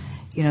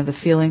 the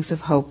feelings of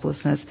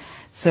hopelessness.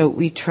 So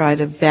we try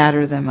to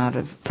batter them out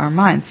of our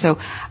minds. So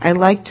I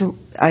like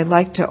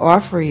to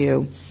offer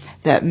you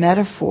that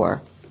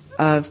metaphor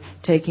of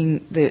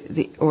taking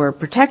or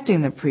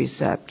protecting the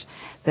precept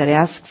that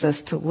asks us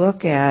to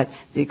look at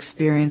the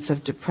experience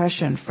of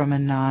depression from a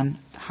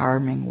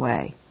non-harming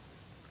way.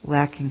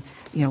 And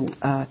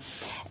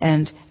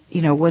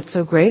what's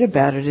so great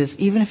about it is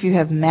even if you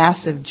have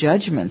massive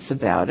judgments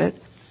about it,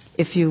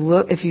 if you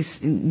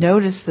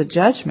notice the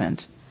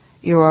judgment,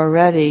 you're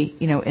already,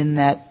 in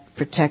that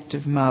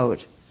protective mode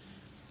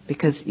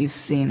because you've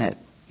seen it.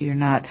 You're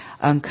not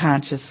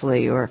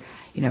unconsciously or,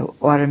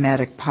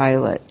 automatic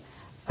pilot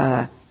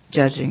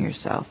judging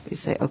yourself. You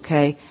say,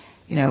 okay,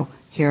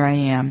 here I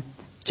am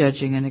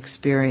judging an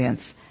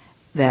experience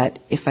that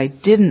if I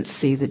didn't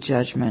see the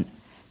judgment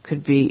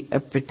could be a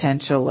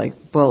potential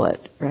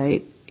bullet,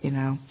 right?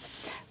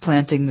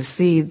 Planting the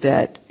seed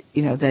that,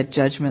 that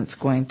judgment's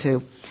going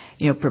to,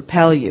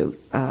 propel you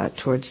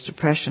towards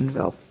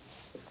Depressionville.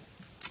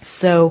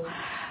 So,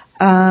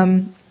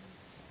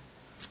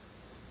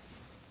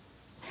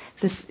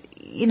 this,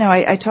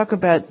 I talk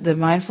about the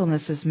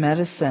mindfulness as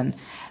medicine,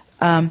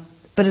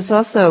 but it's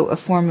also a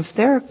form of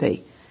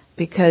therapy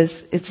because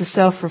it's a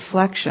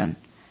self-reflection.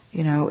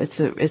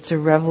 It's a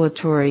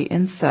revelatory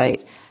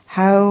insight.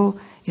 How,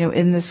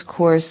 in this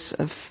course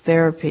of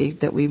therapy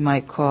that we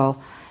might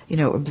call,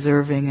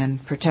 observing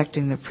and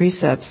protecting the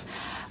precepts,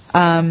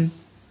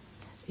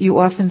 you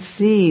often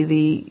see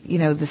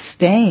the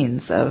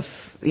stains of,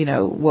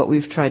 what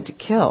we've tried to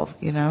kill,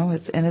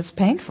 and it's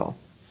painful.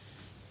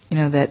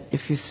 That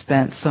if you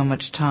spent so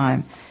much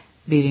time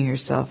beating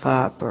yourself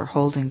up or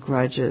holding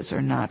grudges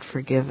or not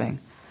forgiving.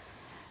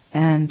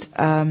 And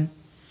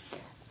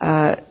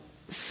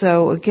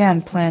so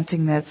again,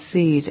 planting that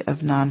seed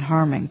of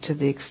non-harming to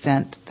the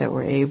extent that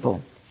we're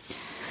able.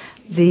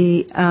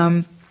 We're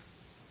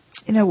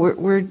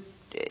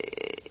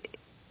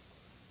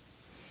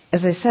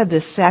as I said,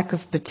 this sack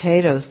of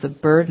potatoes, the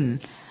burden,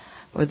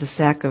 or the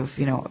sack of,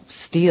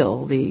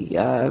 steel,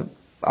 the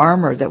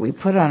armor that we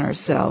put on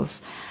ourselves,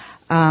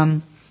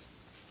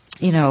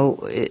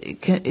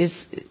 is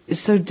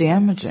so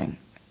damaging.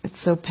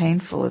 It's so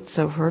painful. It's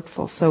so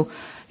hurtful. So,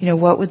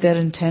 what would that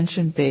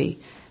intention be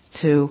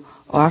to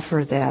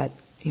offer that,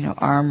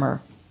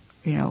 armor,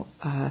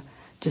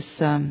 just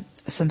some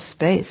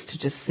space to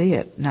just see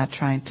it, not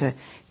trying to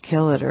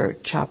kill it or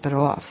chop it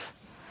off.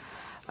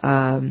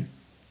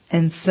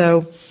 And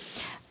so,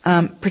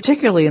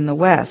 particularly in the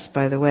West,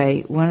 by the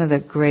way, one of the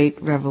great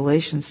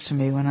revelations to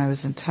me when I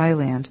was in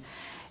Thailand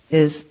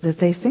is that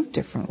they think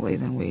differently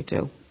than we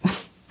do.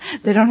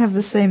 They don't have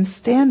the same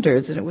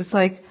standards. And it was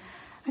like,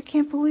 I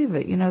can't believe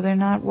it. They're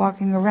not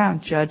walking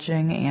around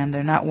judging, and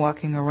they're not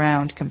walking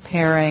around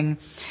comparing,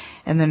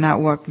 and they're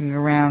not walking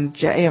around,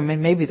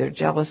 maybe they're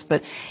jealous,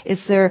 but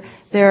it's they're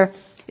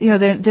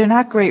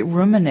not great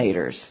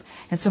ruminators.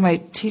 And so my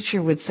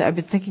teacher would say, I've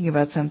been thinking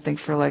about something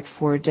for like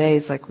 4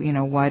 days,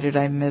 why did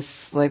I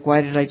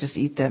just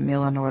eat that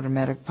meal on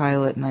automatic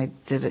pilot, and I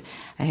did it,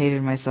 I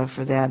hated myself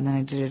for that, and then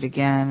I did it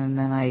again, and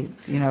then I,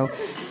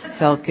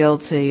 felt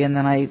guilty, and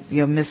then I,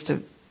 missed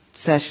a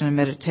session of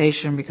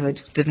meditation because I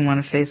just didn't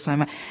want to face my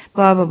mind,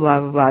 blah, blah, blah,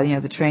 blah, blah,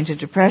 the train to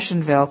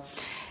Depressionville,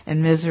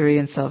 and misery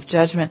and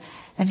self-judgment.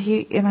 And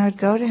I would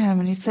go to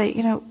him and he'd say,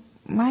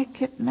 Mike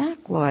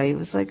McLoy, he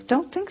was like,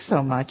 don't think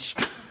so much.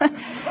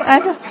 I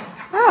go,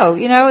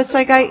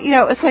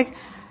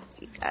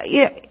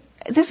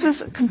 this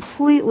was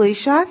completely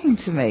shocking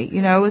to me.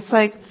 It's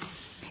like,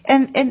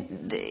 and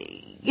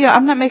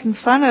I'm not making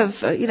fun of,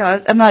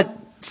 I'm not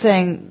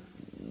saying,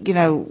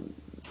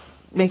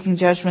 making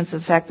judgments of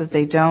the fact that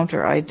they don't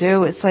or I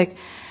do. It's like,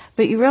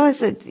 but you realize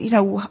that,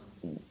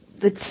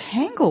 the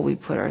tangle we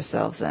put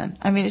ourselves in.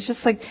 I mean, it's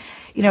just like,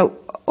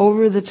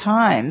 over the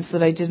times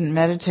that I didn't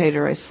meditate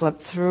or I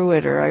slept through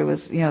it or I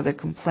was, the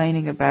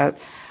complaining about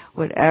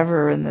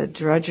whatever and the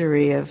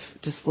drudgery of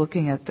just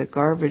looking at the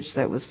garbage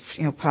that was,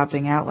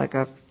 popping out like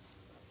a,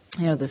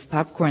 this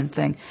popcorn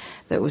thing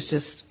that was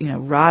just,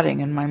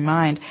 rotting in my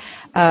mind.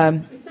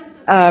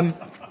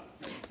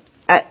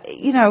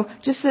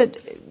 Just that,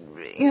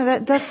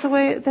 that's the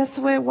way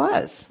it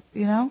was,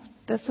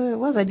 That's the way it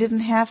was. I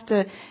didn't have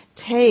to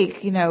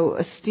take,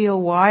 a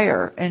steel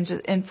wire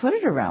and put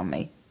it around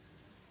me.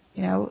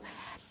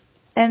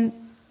 And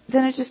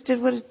then it just did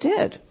what it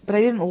did. But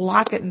I didn't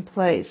lock it in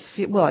place.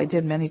 Well, I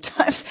did many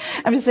times.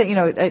 I'm just saying,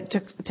 it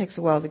takes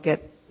a while to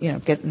get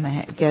in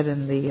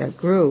the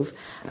groove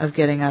of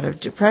getting out of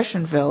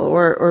Depressionville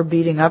or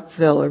beating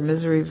upville or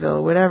miseryville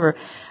or whatever.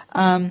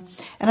 And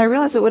I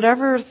realized that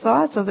whatever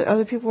thoughts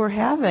other people were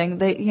having,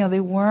 they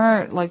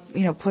weren't like,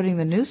 putting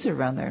the noose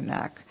around their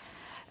neck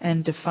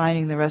and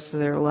defining the rest of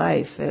their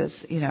life as,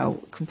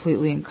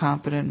 completely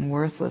incompetent and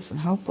worthless and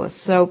hopeless.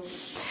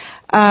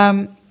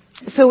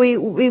 So we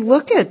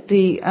look at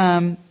the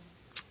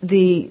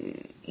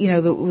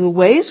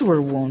ways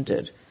we're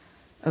wounded,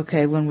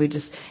 okay, when we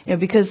just,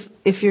 because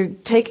if you're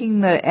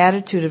taking the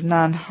attitude of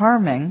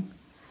non-harming,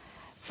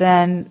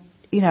 then,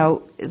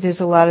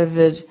 there's a lot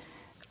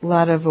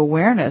of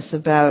awareness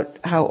about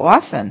how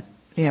often,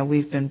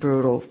 we've been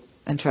brutal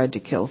and tried to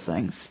kill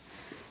things.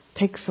 It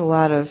takes a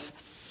lot of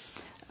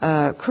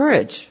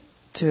courage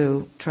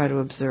to try to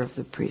observe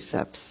the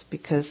precepts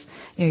because,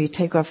 you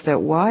take off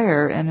that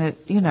wire and it,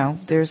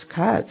 there's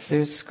cuts,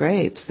 there's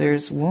scrapes,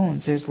 there's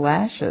wounds, there's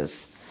lashes,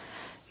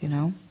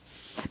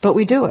 But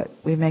we do it.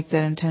 We make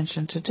that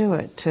intention to do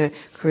it, to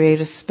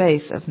create a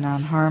space of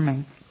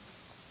non-harming.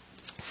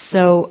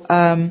 So,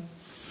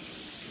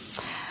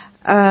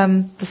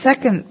 the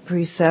second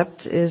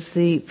precept is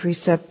the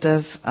precept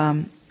of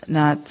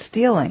not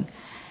stealing.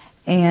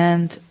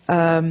 And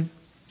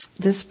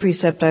this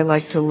precept I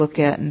like to look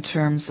at in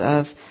terms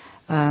of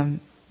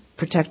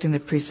protecting the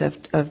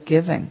precept of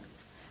giving.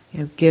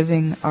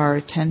 Giving our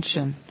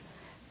attention,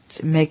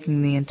 to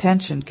making the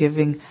intention,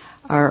 giving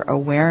our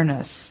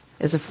awareness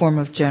as a form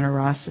of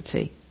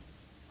generosity.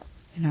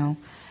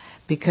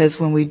 Because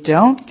when we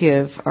don't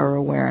give our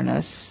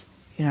awareness,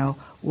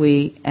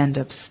 we end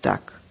up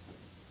stuck.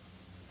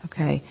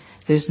 Okay?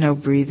 There's no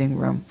breathing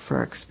room for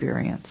our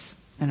experience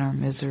and our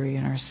misery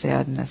and our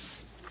sadness.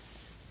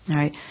 All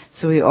right?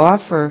 So we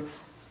offer,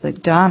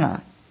 like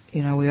Dana,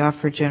 we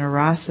offer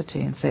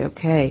generosity and say,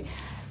 okay,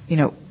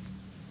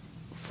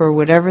 for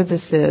whatever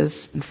this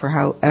is and for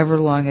however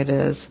long it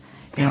is,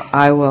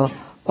 I will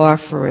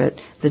offer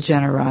it the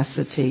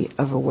generosity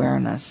of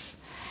awareness.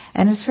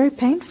 And it's very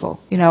painful.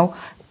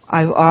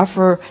 I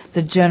offer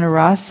the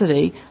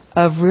generosity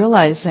of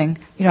realizing,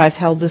 I've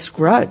held this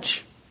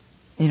grudge.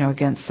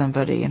 against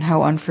somebody, and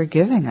how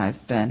unforgiving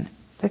I've been.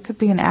 That could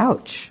be an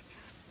ouch,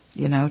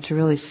 to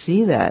really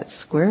see that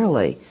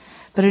squarely.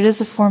 But it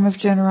is a form of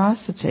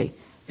generosity,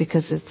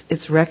 because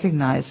it's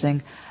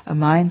recognizing a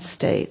mind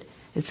state.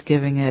 It's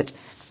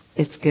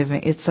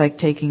like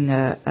taking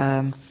a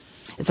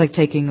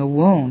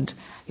wound,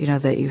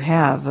 that you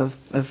have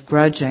of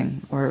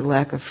grudging or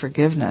lack of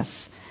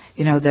forgiveness,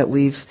 that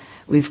we've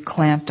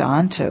clamped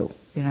onto,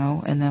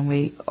 and then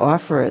we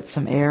offer it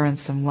some air and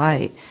some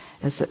light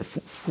as a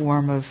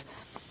form of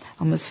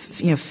almost,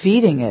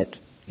 feeding it,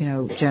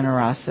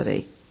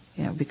 generosity,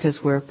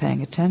 because we're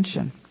paying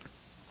attention.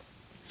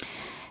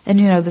 And,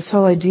 this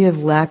whole idea of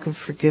lack of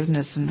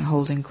forgiveness and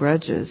holding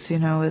grudges,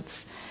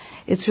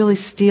 it's really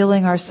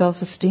stealing our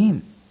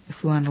self-esteem,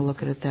 if we want to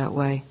look at it that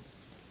way.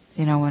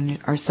 When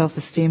our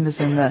self-esteem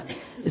is in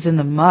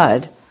the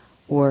mud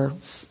or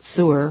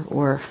sewer,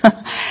 or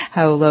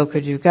how low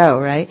could you go,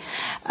 right?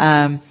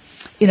 So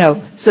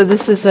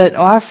this is an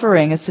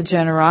offering, it's a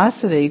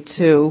generosity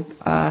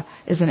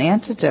is an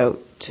antidote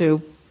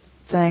to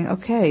saying,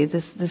 okay,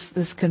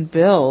 this can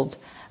build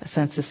a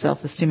sense of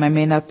self-esteem. I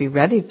may not be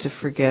ready to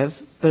forgive,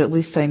 but at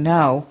least I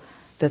know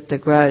that the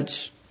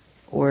grudge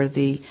or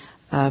the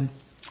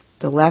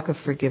lack of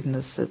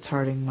forgiveness that's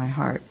hurting my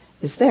heart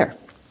is there.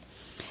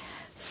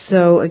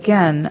 So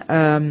again,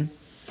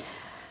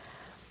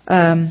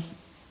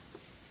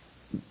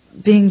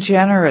 being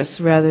generous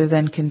rather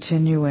than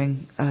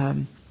continuing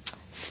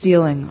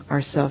stealing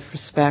our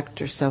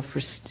self-respect or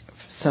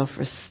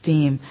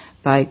self-esteem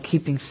by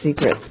keeping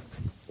secret.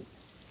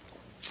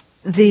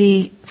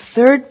 The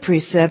third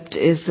precept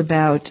is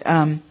about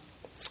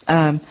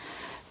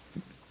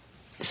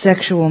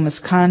sexual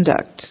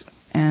misconduct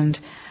and,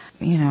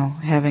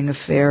 having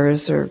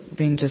affairs or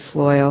being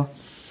disloyal.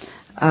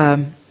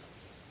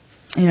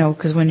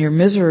 Because when you're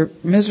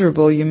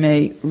miserable, you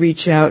may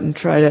reach out and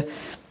try to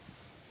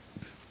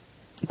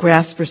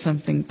grasp for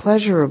something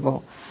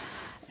pleasurable.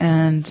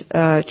 And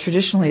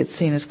traditionally it's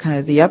seen as kind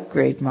of the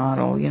upgrade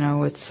model.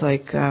 It's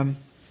like,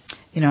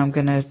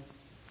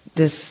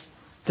 this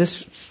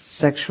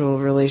sexual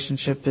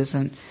relationship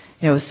isn't,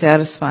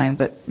 satisfying,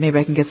 but maybe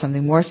I can get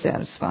something more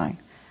satisfying,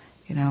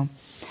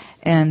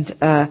 And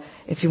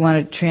if you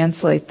want to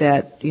translate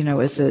that,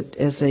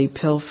 as a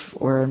pill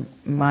or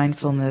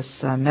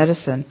mindfulness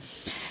medicine,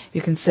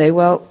 you can say,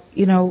 well,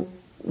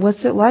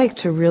 what's it like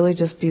to really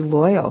just be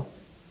loyal,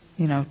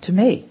 to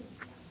me?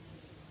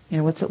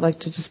 What's it like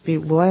to just be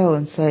loyal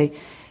and say,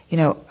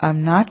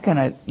 I'm not going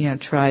to,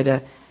 try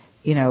to,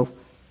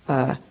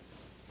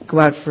 go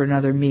out for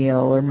another meal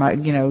or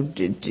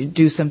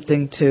do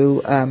something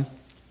to,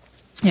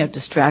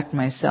 distract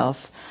myself,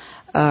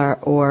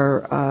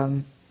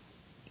 or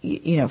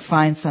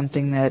find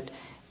something that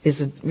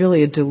is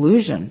really a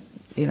delusion,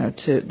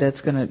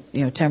 that's going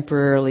to,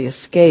 temporarily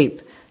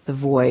escape the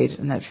void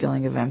and that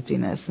feeling of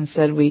emptiness.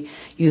 Instead, we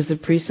use the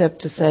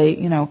precept to say,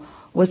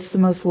 what's the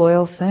most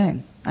loyal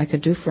thing I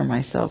could do for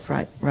myself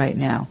right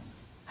now?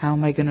 How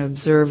am I going to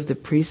observe the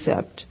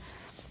precept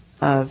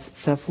of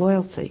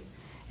self-loyalty?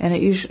 And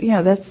it usually,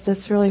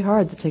 that's really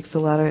hard. That takes a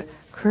lot of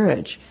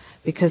courage,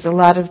 because a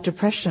lot of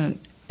depression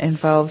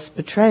involves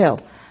betrayal.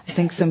 I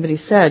think somebody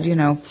said,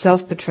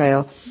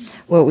 self-betrayal.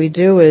 What we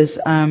do is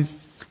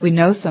we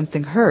know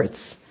something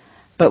hurts,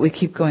 but we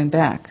keep going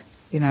back.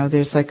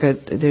 There's a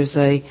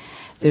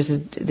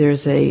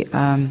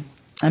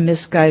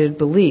misguided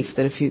belief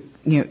that if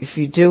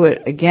you do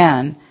it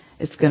again,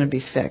 it's going to be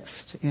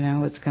fixed.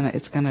 It's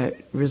going to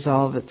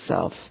resolve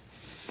itself.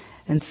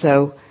 And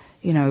so,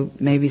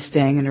 maybe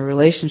staying in a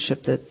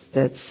relationship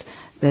that's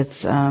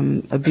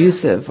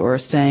abusive, or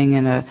staying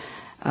in a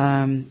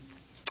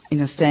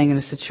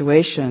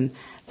situation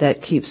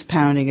that keeps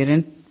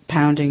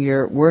pounding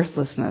your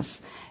worthlessness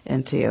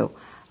into you,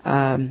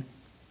 kind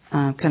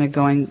of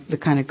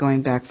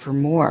going back for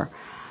more.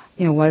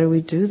 Why do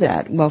we do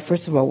that? Well,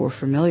 first of all, we're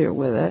familiar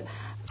with it,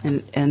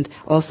 and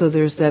also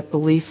there's that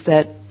belief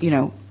that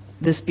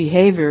this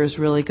behavior is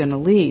really going to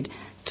lead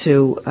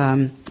to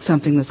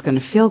something that's going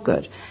to feel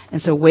good.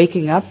 And so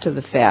waking up to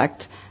the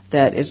fact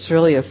that it's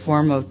really a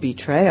form of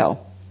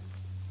betrayal,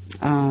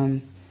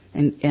 and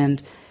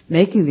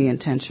making the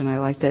intention, I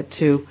like that,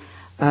 to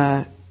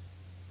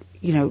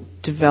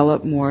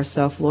develop more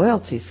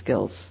self-loyalty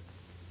skills,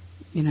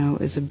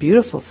 is a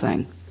beautiful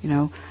thing.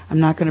 I'm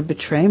not going to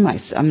betray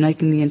myself. I'm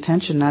making the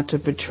intention not to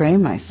betray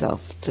myself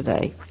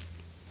today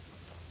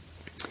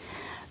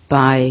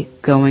by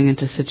going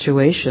into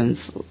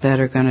situations that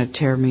are going to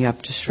tear me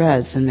up to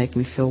shreds and make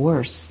me feel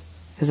worse.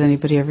 Has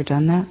anybody ever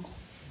done that?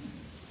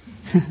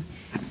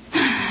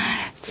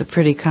 It's a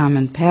pretty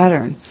common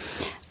pattern.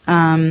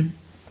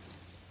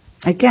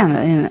 Again,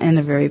 and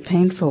a very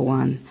painful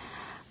one.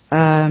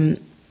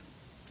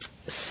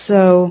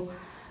 So,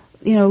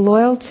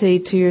 loyalty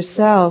to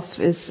yourself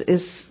is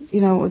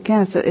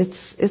again,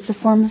 it's a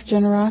form of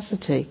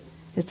generosity.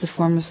 It's a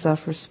form of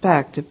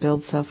self-respect. It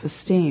builds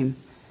self-esteem.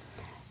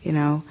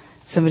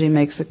 Somebody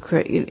makes I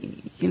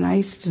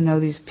used to know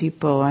these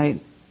people. I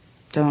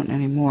don't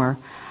anymore.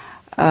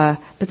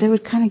 But they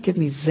would kind of give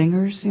me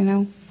zingers,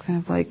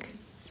 kind of like,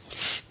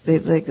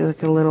 like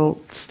a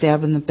little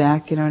stab in the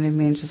back, you know what I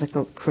mean? Just like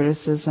a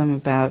criticism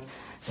about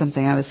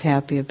something I was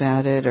happy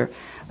about it, or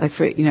like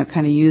for,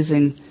 kind of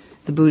using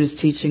the Buddha's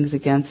teachings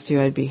against you.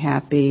 I'd be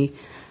happy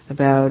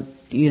about,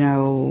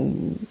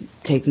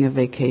 taking a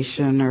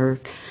vacation or,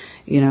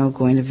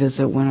 going to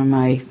visit one of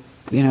my,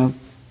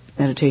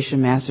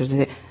 meditation masters.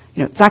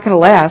 It's not going to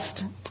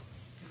last,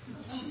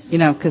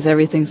 because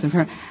everything's in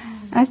front.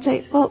 I'd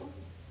say, well,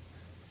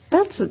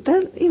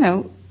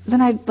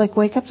 then I'd like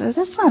wake up to,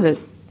 that's not a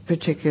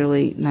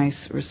particularly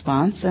nice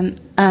response. And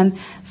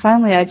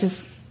finally I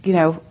just,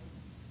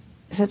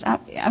 said,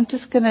 I'm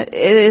just going to,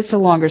 it's a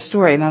longer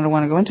story and I don't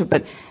want to go into it,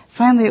 but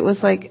finally it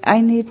was like,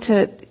 I need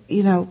to,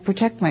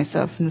 protect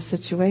myself from the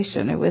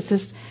situation. It was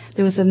just,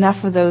 there was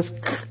enough of those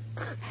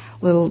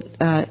little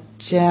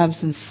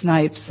jabs and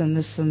snipes and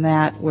this and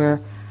that where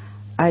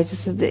I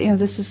just said,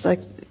 this is like,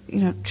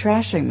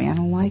 trashing me. I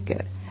don't like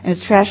it. And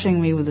it's trashing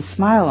me with a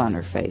smile on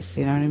her face,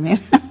 you know what I mean?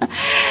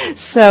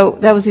 So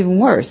that was even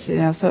worse,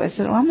 So I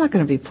said, I'm not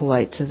going to be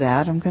polite to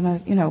that. I'm going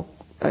to,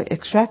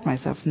 extract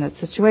myself from that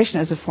situation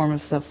as a form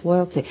of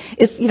self-loyalty.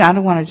 It's, I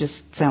don't want to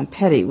just sound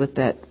petty with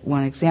that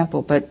one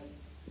example, but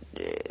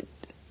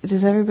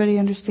does everybody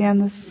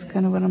understand this,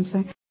 kind of what I'm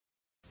saying?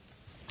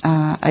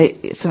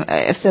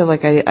 I feel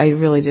like I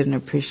really didn't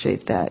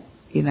appreciate that,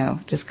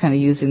 just kind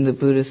of using the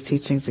Buddhist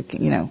teachings,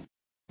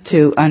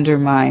 to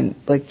undermine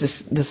like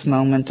this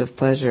moment of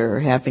pleasure or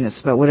happiness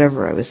about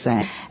whatever I was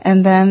saying.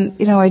 And then,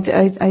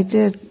 I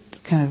did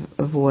kind of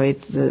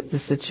avoid the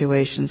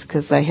situations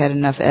because I had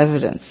enough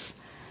evidence.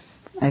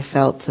 I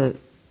felt to,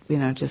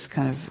 just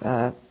kind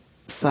of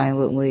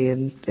silently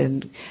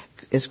and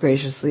as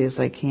graciously as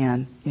I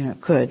can,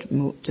 could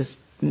move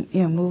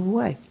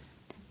away,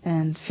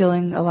 and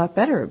feeling a lot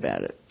better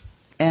about it.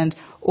 And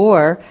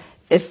or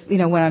if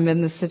when I'm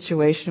in this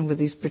situation with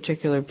these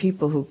particular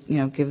people who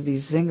give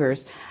these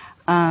zingers,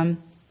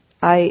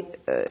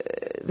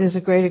 there's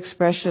a great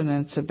expression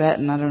in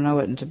Tibetan. I don't know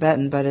it in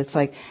Tibetan, but it's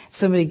like if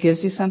somebody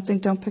gives you something,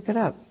 don't pick it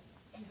up.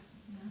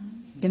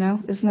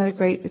 Isn't that a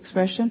great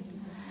expression?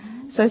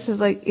 So I said,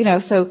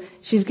 so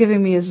she's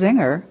giving me a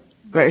zinger,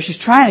 or she's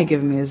trying to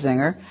give me a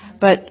zinger,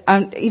 but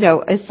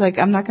it's like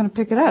I'm not going to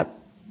pick it up.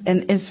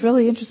 And it's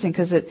really interesting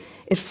because it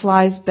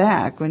flies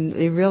back when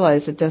you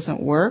realize it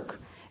doesn't work.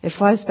 It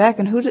flies back,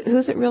 and who's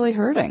it really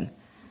hurting?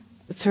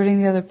 It's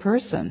hurting the other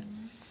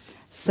person.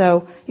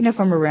 So, if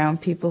I'm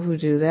around people who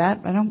do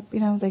that, I don't,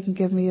 they can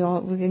give me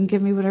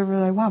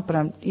whatever I want, but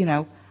I'm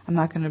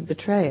not going to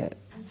betray it.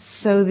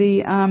 So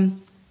the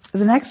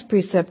next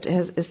precept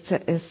is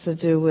to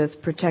do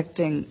with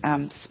protecting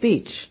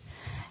speech,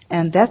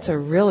 and that's a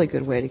really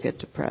good way to get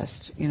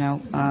depressed.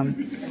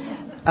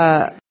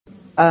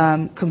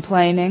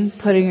 Complaining,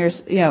 putting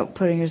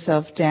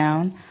yourself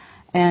down,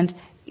 and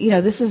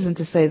this isn't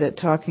to say that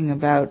talking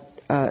about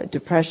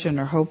depression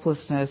or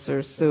hopelessness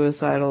or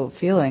suicidal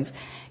feelings,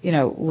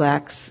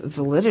 lacks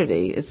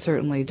validity. It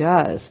certainly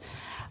does.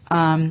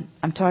 I'm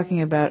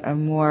talking about a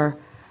more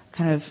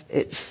kind of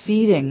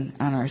feeding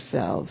on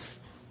ourselves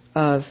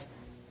of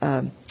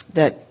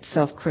that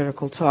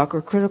self-critical talk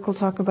or critical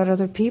talk about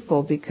other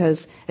people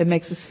because it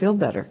makes us feel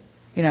better,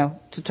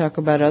 to talk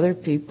about other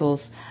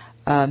people's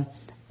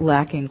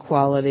lacking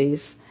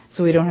qualities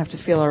so we don't have to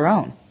feel our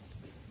own.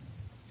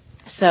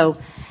 So,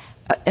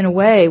 in a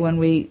way, when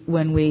we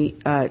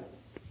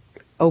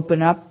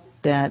open up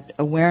that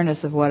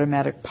awareness of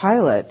automatic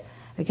pilot,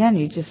 again,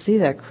 you just see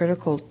that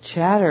critical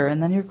chatter,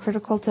 and then you're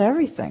critical to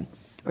everything,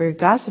 or you're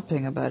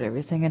gossiping about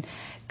everything. And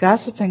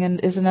gossiping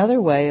is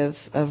another way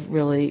of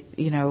really,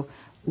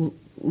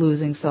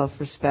 losing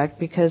self-respect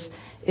because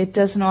it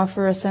doesn't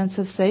offer a sense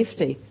of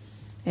safety.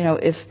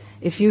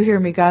 If you hear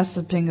me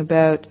gossiping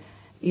about,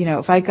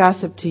 if I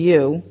gossip to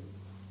you,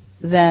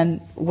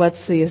 then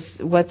what's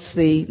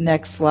the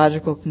next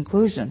logical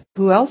conclusion?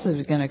 Who else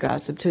is going to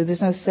gossip to?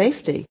 There's no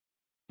safety,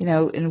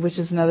 and which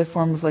is another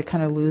form of like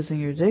kind of losing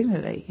your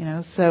dignity,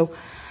 So,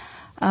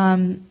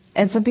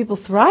 and some people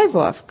thrive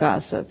off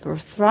gossip or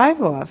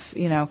thrive off,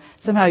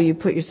 somehow you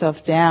put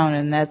yourself down,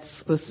 and that's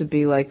supposed to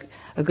be like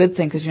a good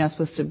thing because you're not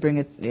supposed to bring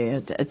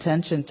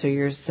attention to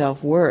your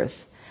self-worth.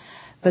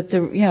 But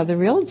the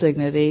real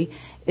dignity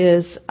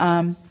is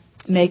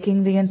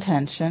making the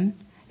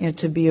intention,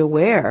 to be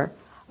aware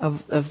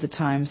of the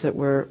times that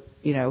we're,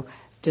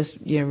 just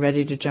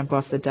ready to jump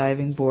off the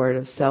diving board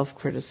of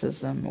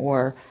self-criticism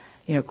or,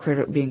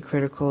 being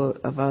critical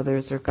of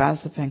others or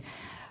gossiping,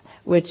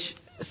 which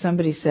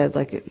somebody said,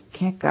 like, you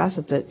can't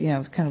gossip, that,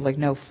 it's kind of like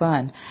no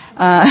fun,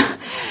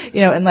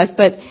 in life.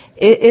 But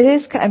it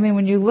is,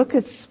 when you look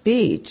at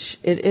speech,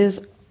 it is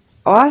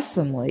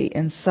awesomely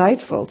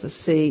insightful to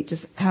see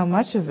just how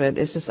much of it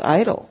is just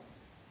idle,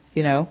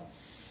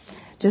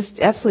 just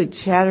absolutely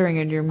chattering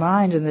in your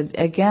mind, and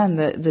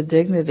the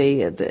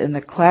dignity and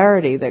the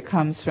clarity that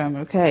comes from,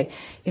 okay,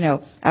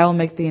 I will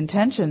make the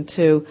intention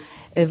to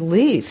at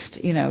least,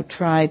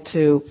 try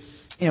to,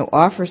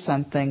 offer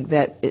something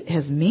that it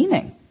has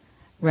meaning,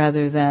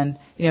 rather than,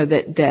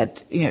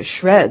 that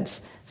shreds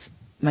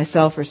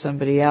myself or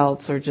somebody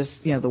else or just,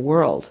 the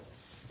world.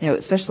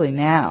 Especially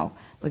now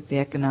like the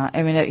economic.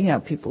 I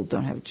mean, people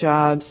don't have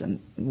jobs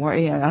and more.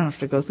 I don't have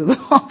to go through the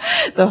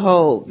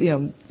whole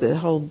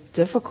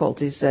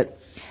difficulties that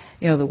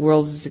the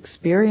world is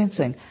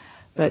experiencing.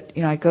 But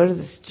I go to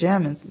this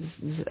gym and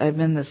I'm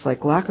in this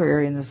like locker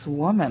area, and this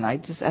woman,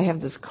 I have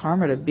this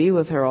karma to be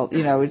with her all.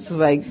 It's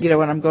like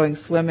when I'm going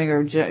swimming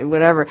or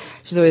whatever,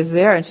 she's always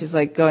there, and she's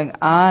like going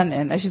on,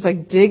 and she's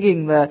like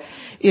digging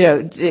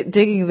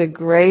digging the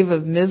grave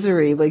of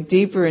misery like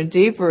deeper and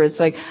deeper. It's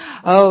like,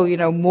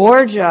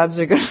 more jobs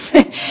are going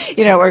to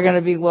are going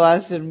to be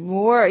lost, and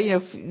more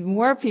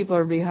people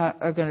are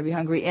going to be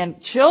hungry, and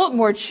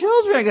more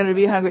children are going to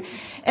be hungry,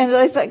 and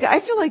it's like I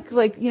feel like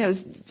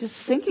just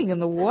sinking in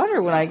the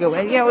water when I go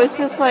in. It's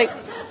just like,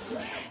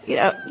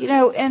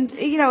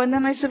 and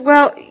then I said,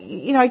 well,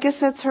 I guess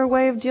that's her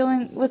way of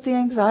dealing with the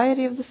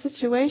anxiety of the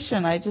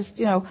situation. I just,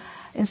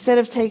 instead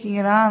of taking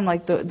it on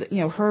like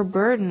her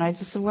burden, I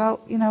just said, well,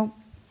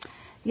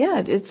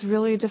 yeah, it's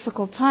really a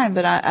difficult time,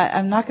 but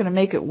I'm not going to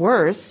make it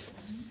worse.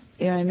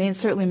 You know what I mean?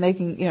 Certainly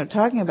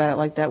talking about it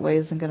like that way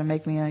isn't going to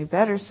make me any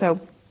better. So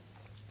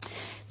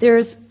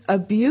there's a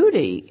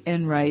beauty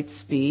in right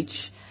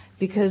speech,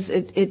 because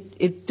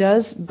it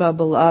does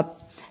bubble up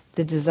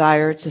the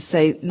desire to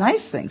say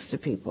nice things to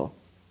people,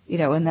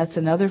 and that's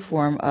another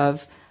form of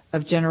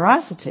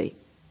generosity,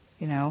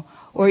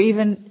 or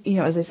even,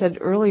 as I said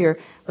earlier,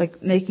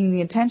 like making the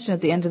intention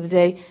at the end of the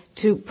day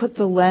to put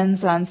the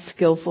lens on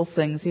skillful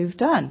things you've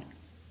done,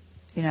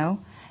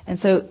 and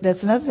so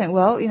that's another thing.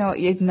 Well,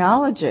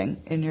 acknowledging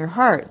in your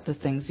heart the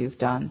things you've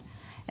done,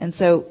 and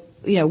so,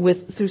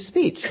 through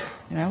speech,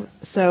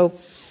 so,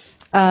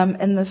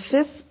 and the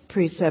fifth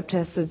precept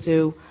has to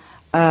do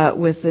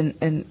with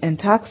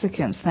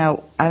intoxicants.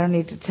 Now, I don't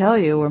need to tell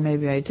you, or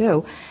maybe I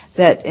do,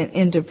 that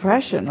in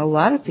depression, a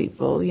lot of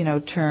people,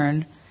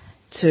 turn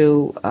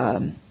to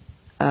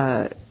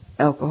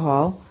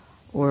alcohol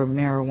or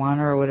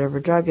marijuana or whatever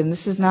drug, and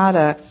this is not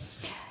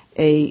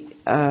a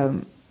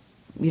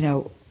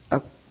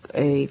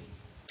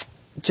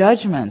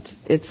judgment.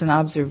 It's an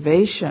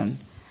observation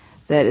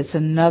that it's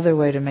another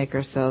way to make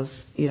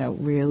ourselves,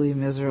 really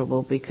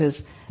miserable,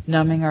 because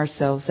numbing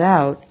ourselves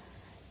out,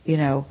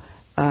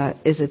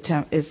 is a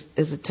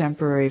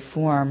temporary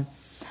form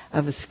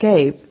of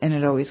escape, and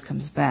it always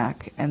comes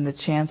back. And the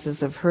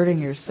chances of hurting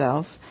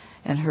yourself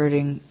and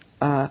hurting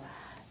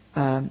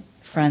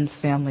friends,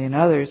 family, and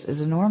others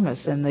is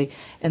enormous. And the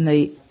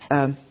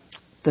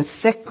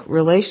thick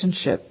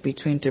relationship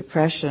between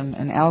depression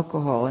and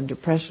alcohol, and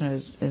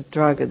depression and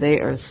drug, they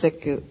are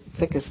thick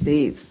as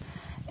thieves.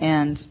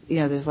 And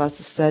there's lots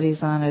of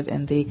studies on it.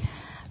 And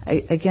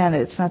again,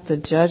 it's not the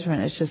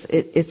judgment. It's just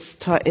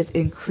it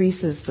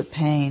increases the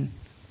pain.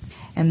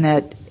 And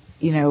that,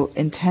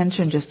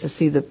 intention just to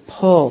see the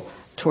pull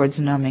towards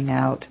numbing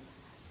out,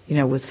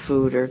 with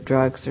food or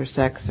drugs or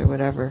sex or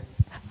whatever,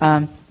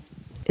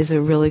 is a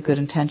really good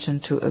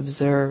intention to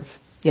observe.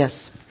 Yes?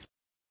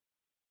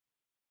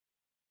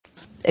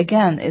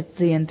 Again, it's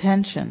the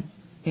intention.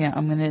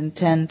 I'm going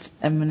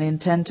to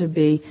intend to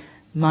be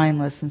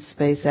mindless and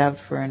space out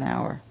for an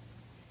hour.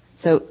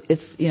 So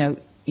it's,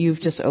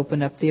 you've just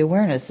opened up the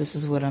awareness. This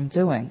is what I'm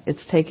doing.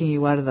 It's taking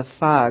you out of the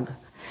fog.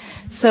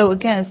 So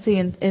again, it's the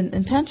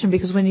intention,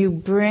 because when you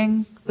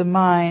bring the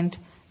mind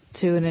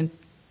to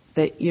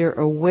that you're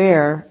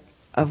aware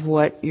of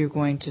what you're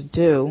going to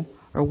do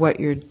or what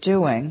you're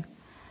doing,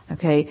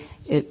 okay,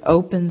 it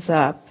opens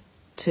up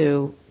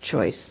to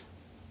choice.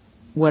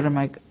 What am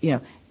I,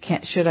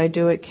 should I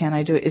do it? Can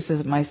I do it? Is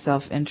this my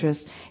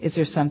self-interest? Is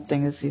there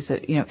something, as you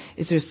said,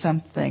 is there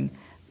something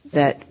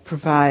that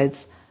provides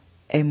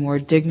a more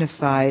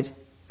dignified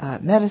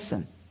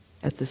medicine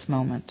at this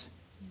moment?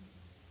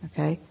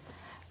 Okay?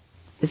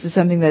 Is this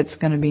something that's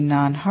going to be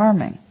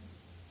non-harming?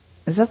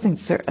 There's nothing,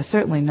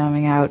 certainly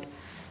numbing out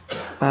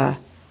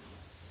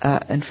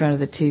in front of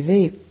the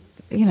TV.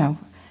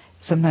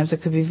 Sometimes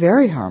it could be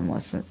very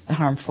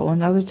harmful,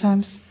 and other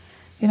times,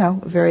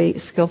 a very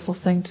skillful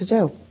thing to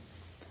do.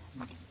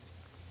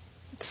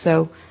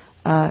 So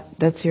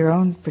that's your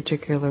own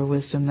particular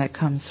wisdom that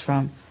comes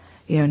from,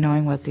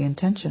 knowing what the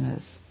intention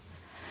is.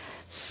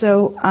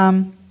 So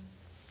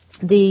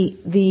this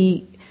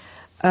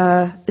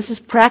is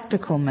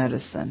practical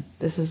medicine.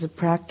 This is a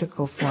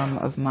practical form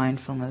of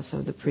mindfulness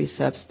of the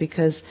precepts,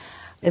 because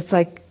it's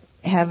like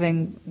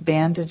having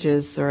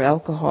bandages or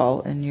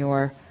alcohol in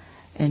your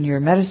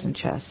medicine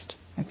chest.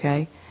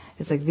 Okay,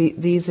 it's like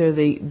these are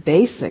the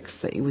basics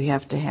that we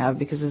have to have,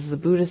 because as the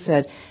Buddha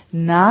said,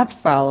 not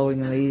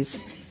following these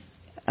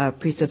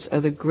precepts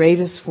are the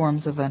greatest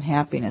forms of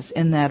unhappiness,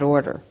 in that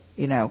order.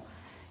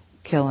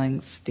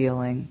 Killing,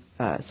 stealing,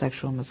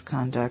 sexual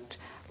misconduct,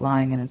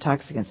 lying, and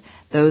intoxicants.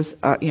 Those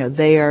are,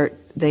 they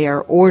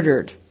are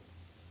ordered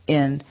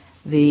in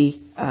the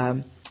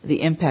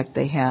impact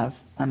they have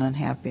on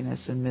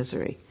unhappiness and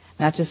misery,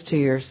 not just to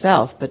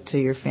yourself, but to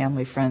your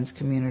family, friends,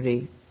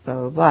 community, blah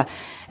blah blah.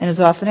 And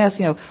as often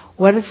asked,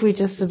 what if we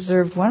just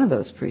observed one of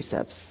those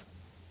precepts?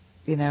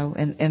 In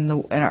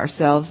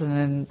ourselves and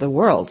in the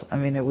world. I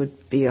mean, it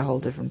would be a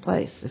whole different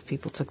place if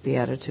people took the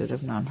attitude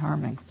of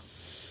non-harming.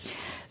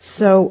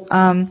 So,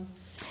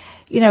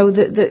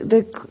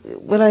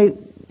 what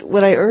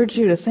I urge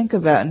you to think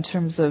about in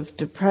terms of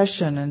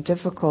depression and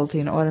difficulty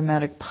and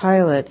automatic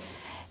pilot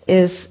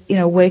is,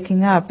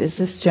 waking up. Is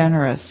this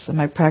generous? Am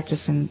I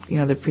practicing,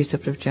 the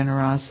precept of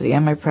generosity?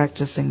 Am I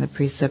practicing the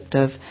precept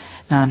of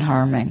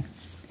non-harming?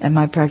 Am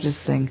I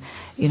practicing,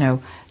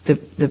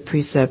 the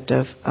precept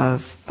of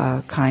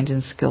kind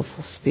and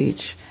skillful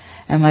speech?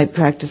 Am I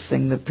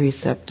practicing the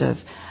precept of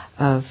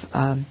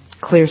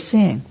clear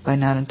seeing by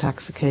not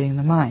intoxicating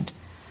the mind?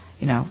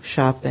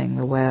 Shopping,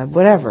 the web,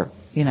 whatever.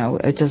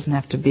 It doesn't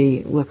have to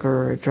be liquor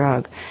or a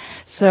drug.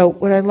 So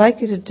what I'd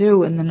like you to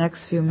do in the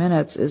next few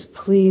minutes is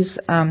please,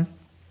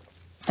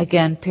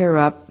 again, pair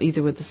up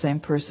either with the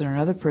same person or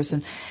another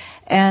person,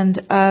 and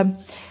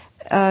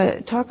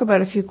talk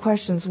about a few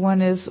questions.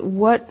 One is,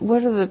 what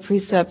are the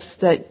precepts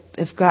that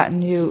have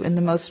gotten you in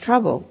the most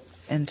trouble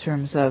in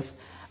terms of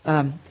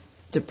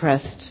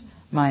depressed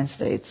mind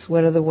states?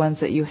 What are the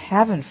ones that you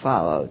haven't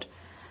followed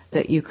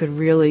that you could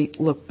really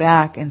look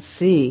back and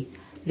see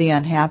the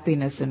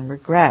unhappiness and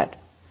regret?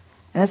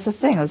 And that's the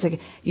thing. It's like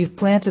you've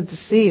planted the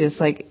seed. It's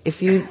like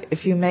if you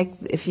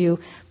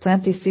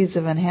plant these seeds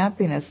of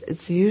unhappiness,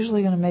 it's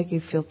usually going to make you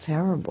feel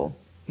terrible.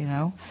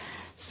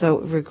 So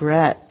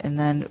regret, and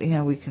then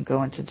we can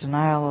go into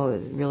denial. Oh,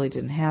 it really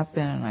didn't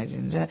happen, and I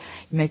didn't. You're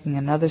making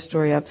another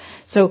story up.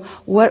 So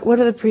what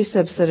are the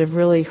precepts that have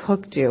really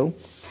hooked you?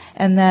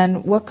 And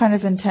then what kind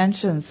of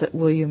intentions that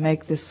will you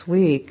make this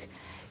week?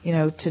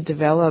 To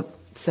develop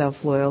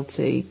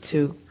self-loyalty,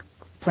 to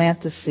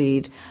plant the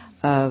seed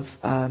of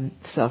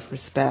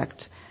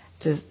self-respect,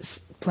 to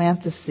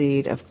plant the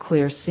seed of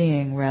clear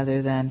seeing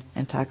rather than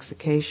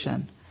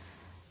intoxication.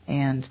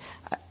 And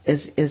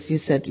as you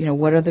said,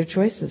 what other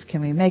choices can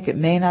we make? It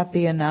may not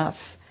be enough,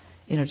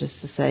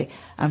 just to say,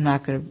 I'm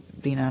not going to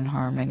be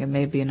non-harming. It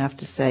may be enough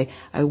to say,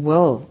 I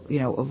will,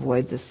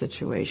 avoid this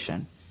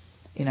situation.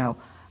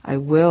 I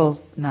will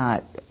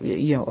not,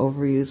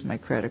 overuse my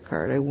credit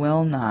card. I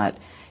will not,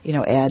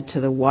 add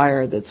to the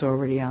wire that's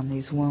already on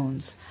these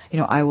wounds.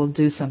 I will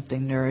do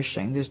something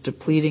nourishing. There's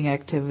depleting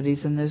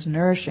activities and there's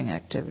nourishing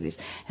activities.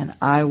 And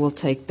I will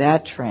take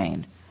that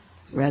train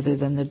rather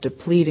than the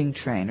depleting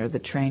train or the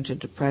train to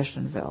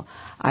Depressionville.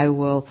 I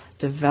will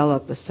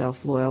develop a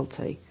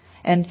self-loyalty.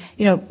 And,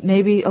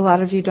 maybe a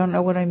lot of you don't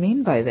know what I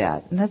mean by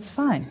that, and that's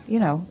fine.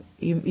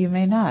 You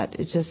may not.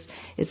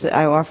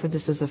 I offer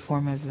this as a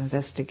form of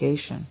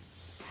investigation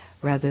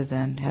rather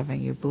than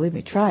having you believe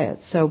me. Try it.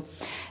 So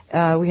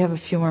we have a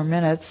few more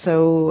minutes.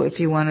 So if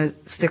you want to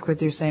stick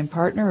with your same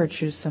partner or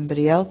choose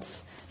somebody else,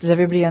 does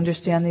everybody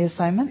understand the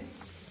assignment?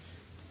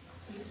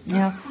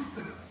 Yeah.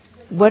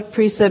 What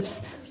precepts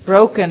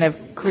broken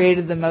have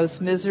created the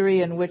most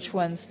misery, and which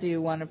ones do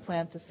you want to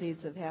plant the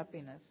seeds of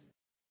happiness?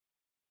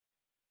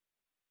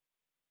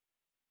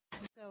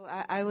 So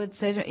I would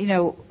say,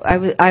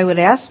 I would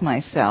ask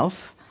myself,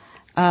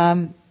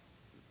 what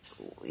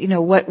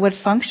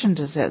function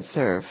does that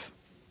serve?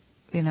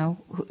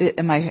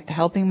 Am I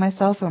helping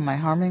myself or am I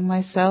harming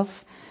myself?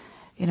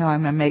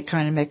 Am I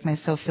trying to make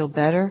myself feel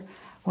better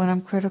when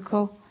I'm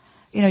critical?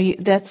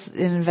 That's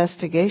an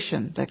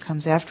investigation that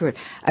comes after it.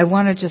 I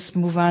want to just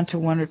move on to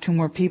one or two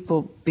more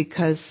people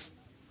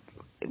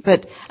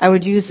but I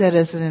would use that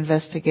as an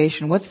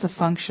investigation. What's the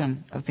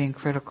function of being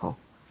critical?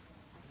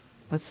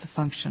 What's the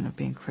function of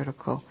being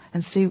critical?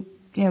 And see,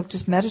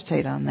 just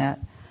meditate on that.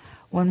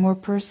 One more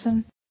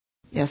person?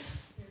 Yes.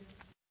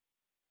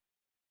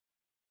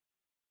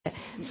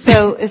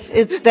 So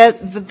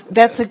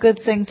that's a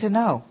good thing to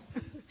know.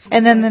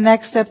 And then the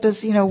next step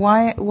is,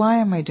 why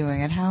am I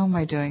doing it? How am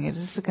I doing it?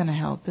 Is it going to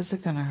help? Is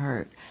it going to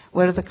hurt?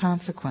 What are the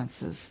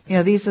consequences?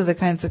 These are the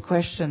kinds of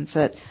questions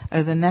that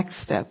are the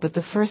next step. But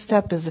the first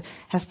step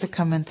has to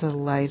come into the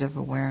light of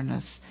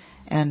awareness.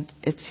 And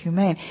it's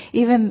humane.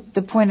 Even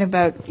the point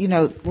about,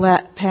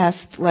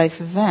 past life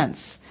events.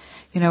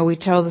 We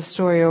tell the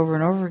story over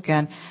and over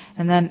again,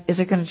 and then is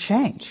it going to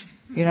change?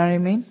 You know what I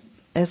mean?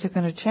 Is it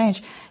going to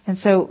change? And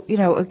so,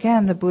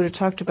 again, the Buddha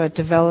talked about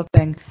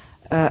developing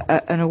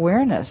an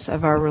awareness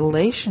of our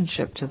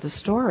relationship to the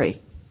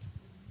story.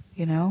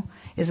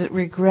 Is it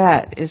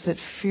regret? Is it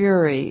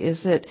fury?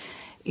 Is it,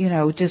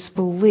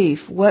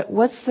 disbelief?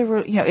 What's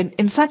the, and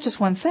it's not just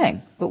one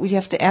thing, but we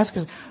have to ask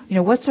ourselves,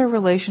 what's our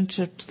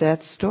relationship to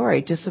that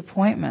story?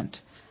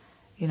 Disappointment,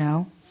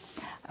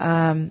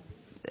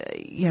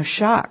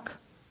 shock,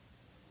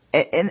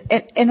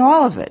 and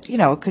all of it.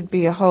 It could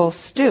be a whole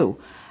stew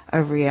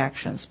of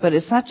reactions, but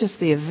it's not just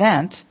the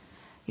event,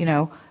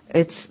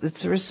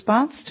 it's a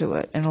response to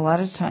it. And a lot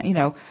of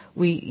time,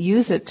 we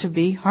use it to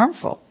be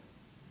harmful,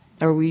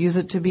 or we use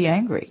it to be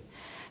angry.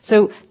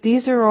 So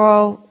these are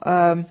all,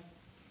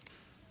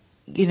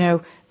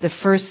 the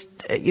first,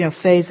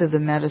 phase of the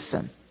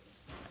medicine.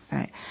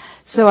 Right.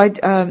 So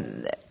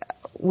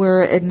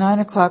we're at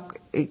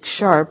 9:00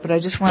 sharp, but I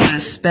just wanted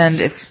to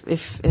spend, if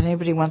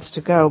anybody wants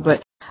to go,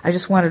 but I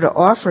just wanted to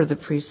offer the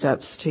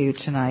precepts to you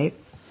tonight,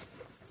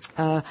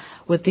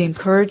 with the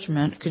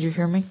encouragement, could you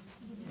hear me?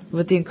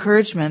 With the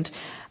encouragement,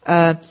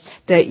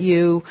 that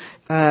you,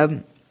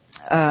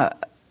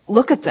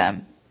 look at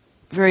them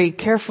very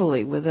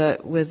carefully with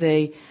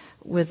a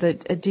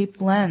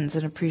deep lens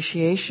and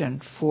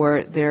appreciation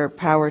for their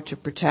power to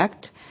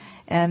protect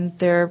and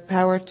their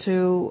power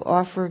to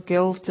offer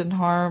guilt and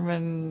harm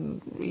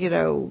and,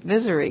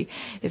 misery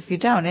if you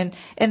don't.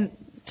 And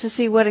to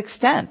see what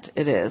extent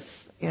it is.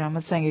 I'm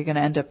not saying you're going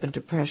to end up in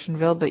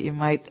Depressionville, but you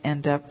might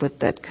end up with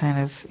that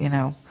kind of,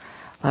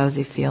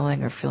 lousy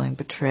feeling or feeling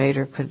betrayed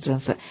or could have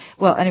done so.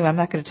 Well, anyway, I'm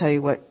not going to tell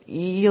you what.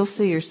 You'll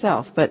see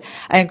yourself. But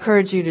I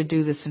encourage you to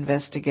do this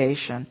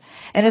investigation.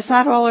 And it's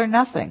not all or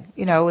nothing.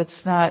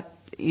 It's not,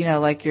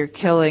 like you're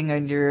killing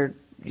and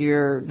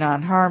you're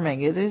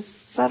non-harming. There's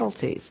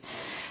subtleties.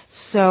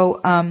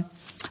 So,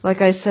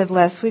 like I said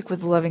last week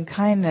with loving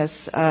kindness,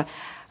 I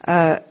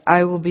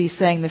will be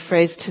saying the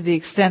phrase, to the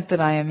extent that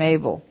I am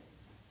able.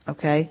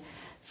 Okay?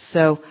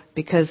 So,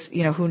 because,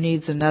 who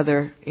needs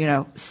another,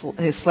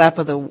 slap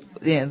of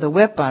the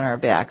whip on our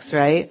backs,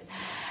 right?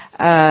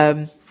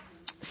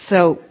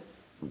 So,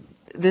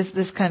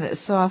 this kind of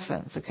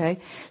softens, okay?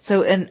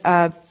 So, and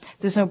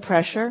there's no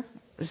pressure.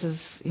 This is,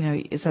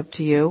 it's up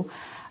to you,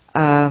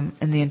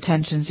 and the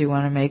intentions you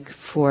want to make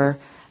for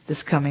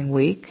this coming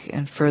week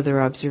and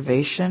further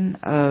observation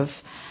of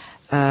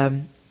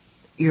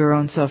your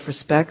own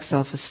self-respect,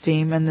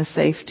 self-esteem, and the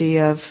safety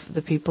of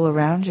the people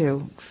around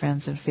you,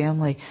 friends and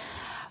family.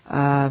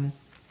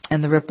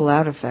 And the ripple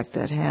out effect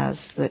that has,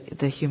 the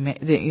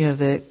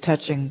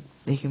touching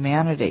the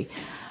humanity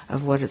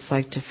of what it's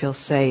like to feel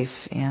safe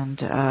and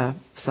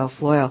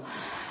self-loyal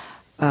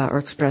or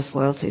express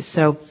loyalty.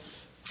 So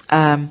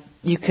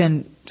you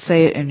can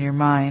say it in your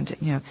mind,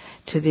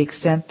 to the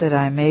extent that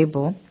I'm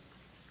able,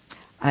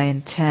 I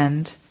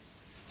intend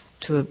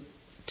to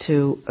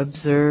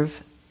observe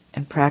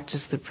and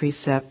practice the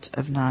precept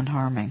of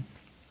non-harming.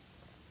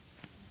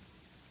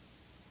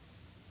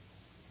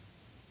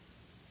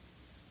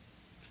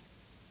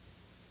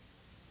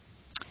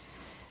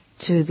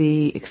 To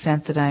the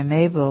extent that I'm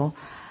able,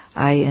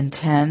 I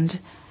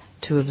intend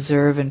to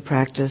observe and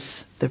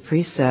practice the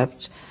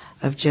precept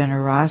of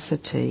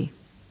generosity,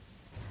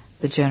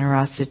 the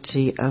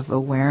generosity of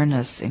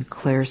awareness and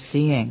clear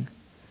seeing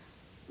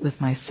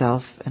with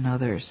myself and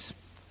others.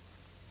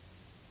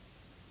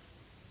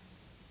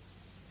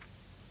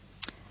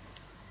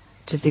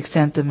 To the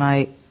extent that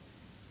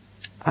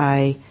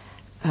I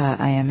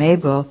am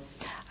able,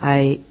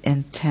 I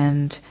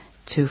intend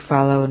to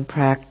follow and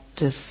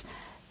practice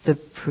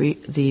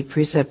the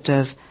precept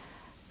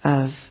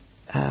of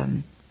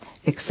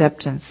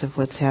acceptance of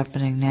what's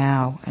happening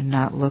now and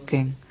not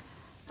looking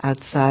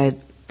outside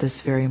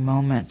this very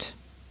moment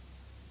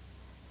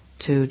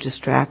to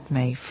distract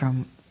me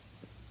from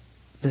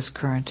this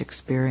current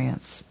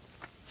experience,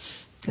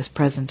 this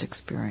present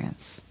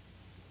experience.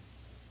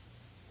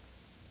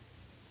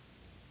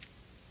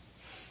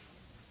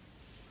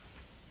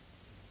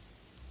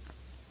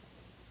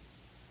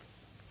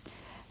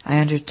 I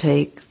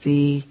undertake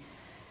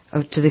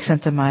to the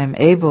extent that I am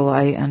able,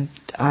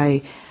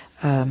 I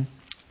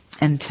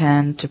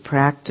intend to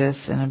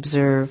practice and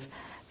observe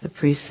the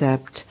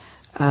precept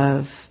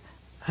of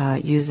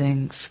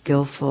using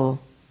skillful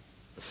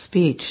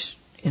speech,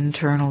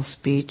 internal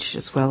speech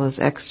as well as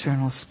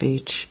external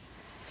speech.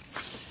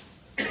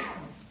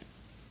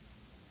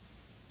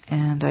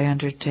 And I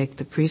undertake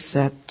the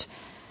precept,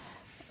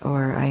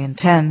 or I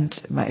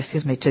intend, to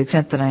the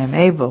extent that I am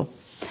able,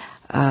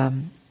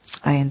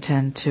 I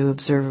intend to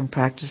observe and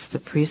practice the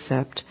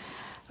precept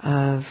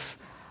of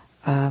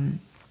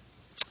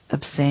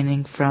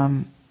abstaining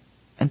from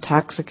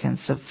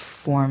intoxicants of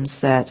forms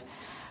that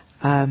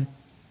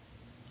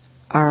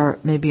are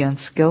maybe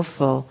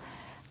unskillful,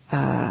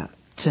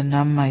 to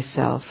numb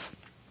myself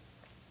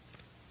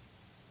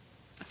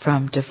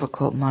from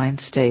difficult mind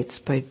states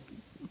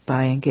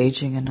by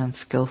engaging in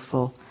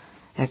unskillful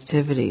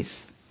activities.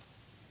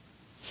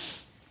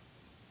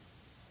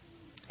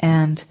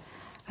 And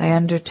I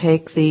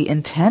undertake the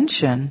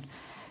intention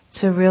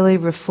to really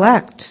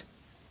reflect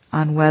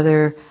on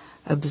whether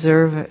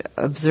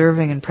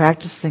observing and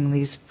practicing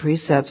these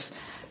precepts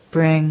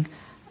bring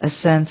a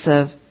sense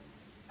of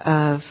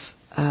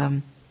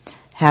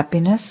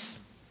happiness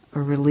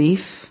or relief,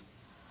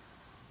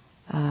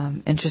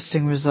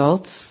 interesting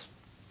results,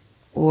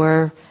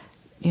 or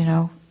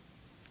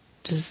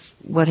just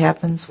what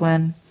happens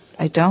when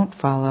I don't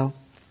follow.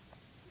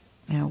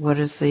 What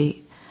is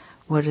the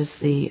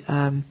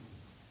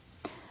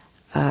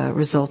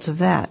result of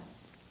that?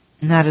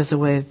 Not as a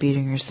way of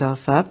beating yourself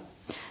up,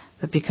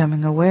 but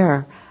becoming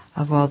aware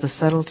of all the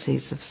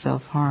subtleties of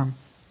self-harm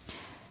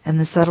and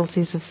the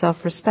subtleties of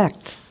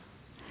self-respect.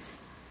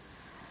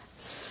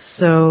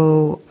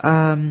 So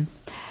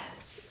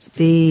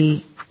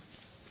the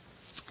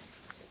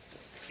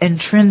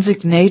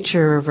intrinsic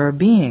nature of our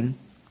being,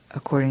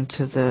 according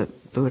to the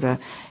Buddha,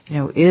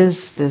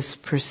 is this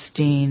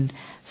pristine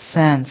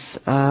sense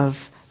of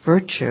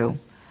virtue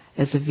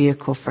as a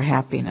vehicle for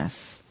happiness.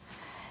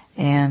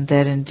 And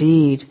that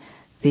indeed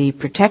the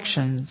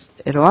protections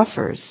it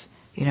offers,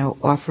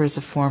 offers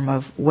a form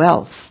of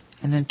wealth,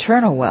 an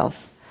internal wealth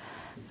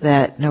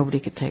that nobody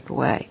could take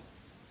away.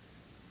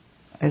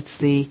 It's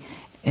the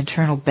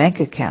internal bank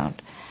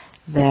account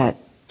that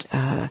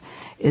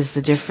is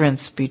the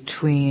difference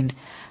between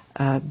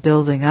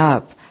building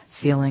up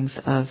feelings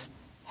of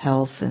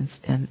health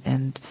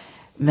and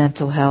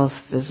mental health,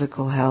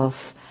 physical health,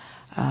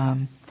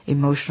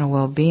 emotional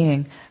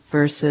well-being,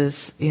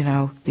 versus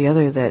the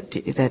other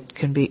that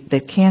can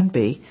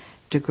be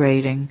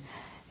degrading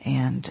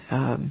and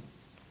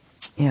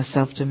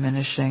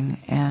self-diminishing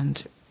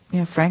and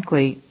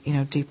frankly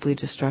deeply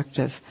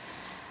destructive.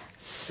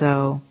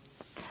 So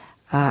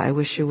I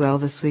wish you well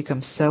this week.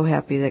 I'm so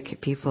happy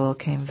that people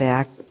came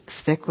back.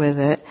 Stick with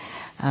it.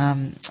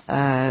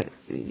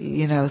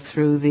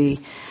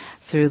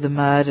 Through the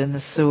mud and the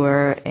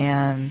sewer,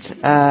 and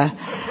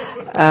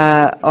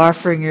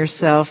offering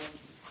yourself,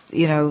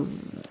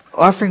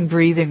 offering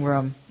breathing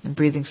room and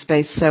breathing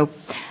space. So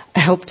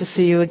I hope to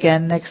see you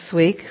again next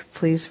week.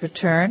 Please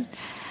return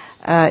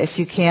if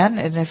you can,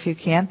 and if you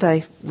can't,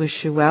 I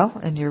wish you well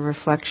in your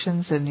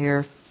reflections and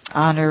your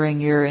honoring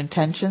your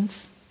intentions.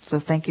 So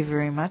thank you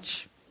very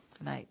much.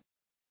 Good night.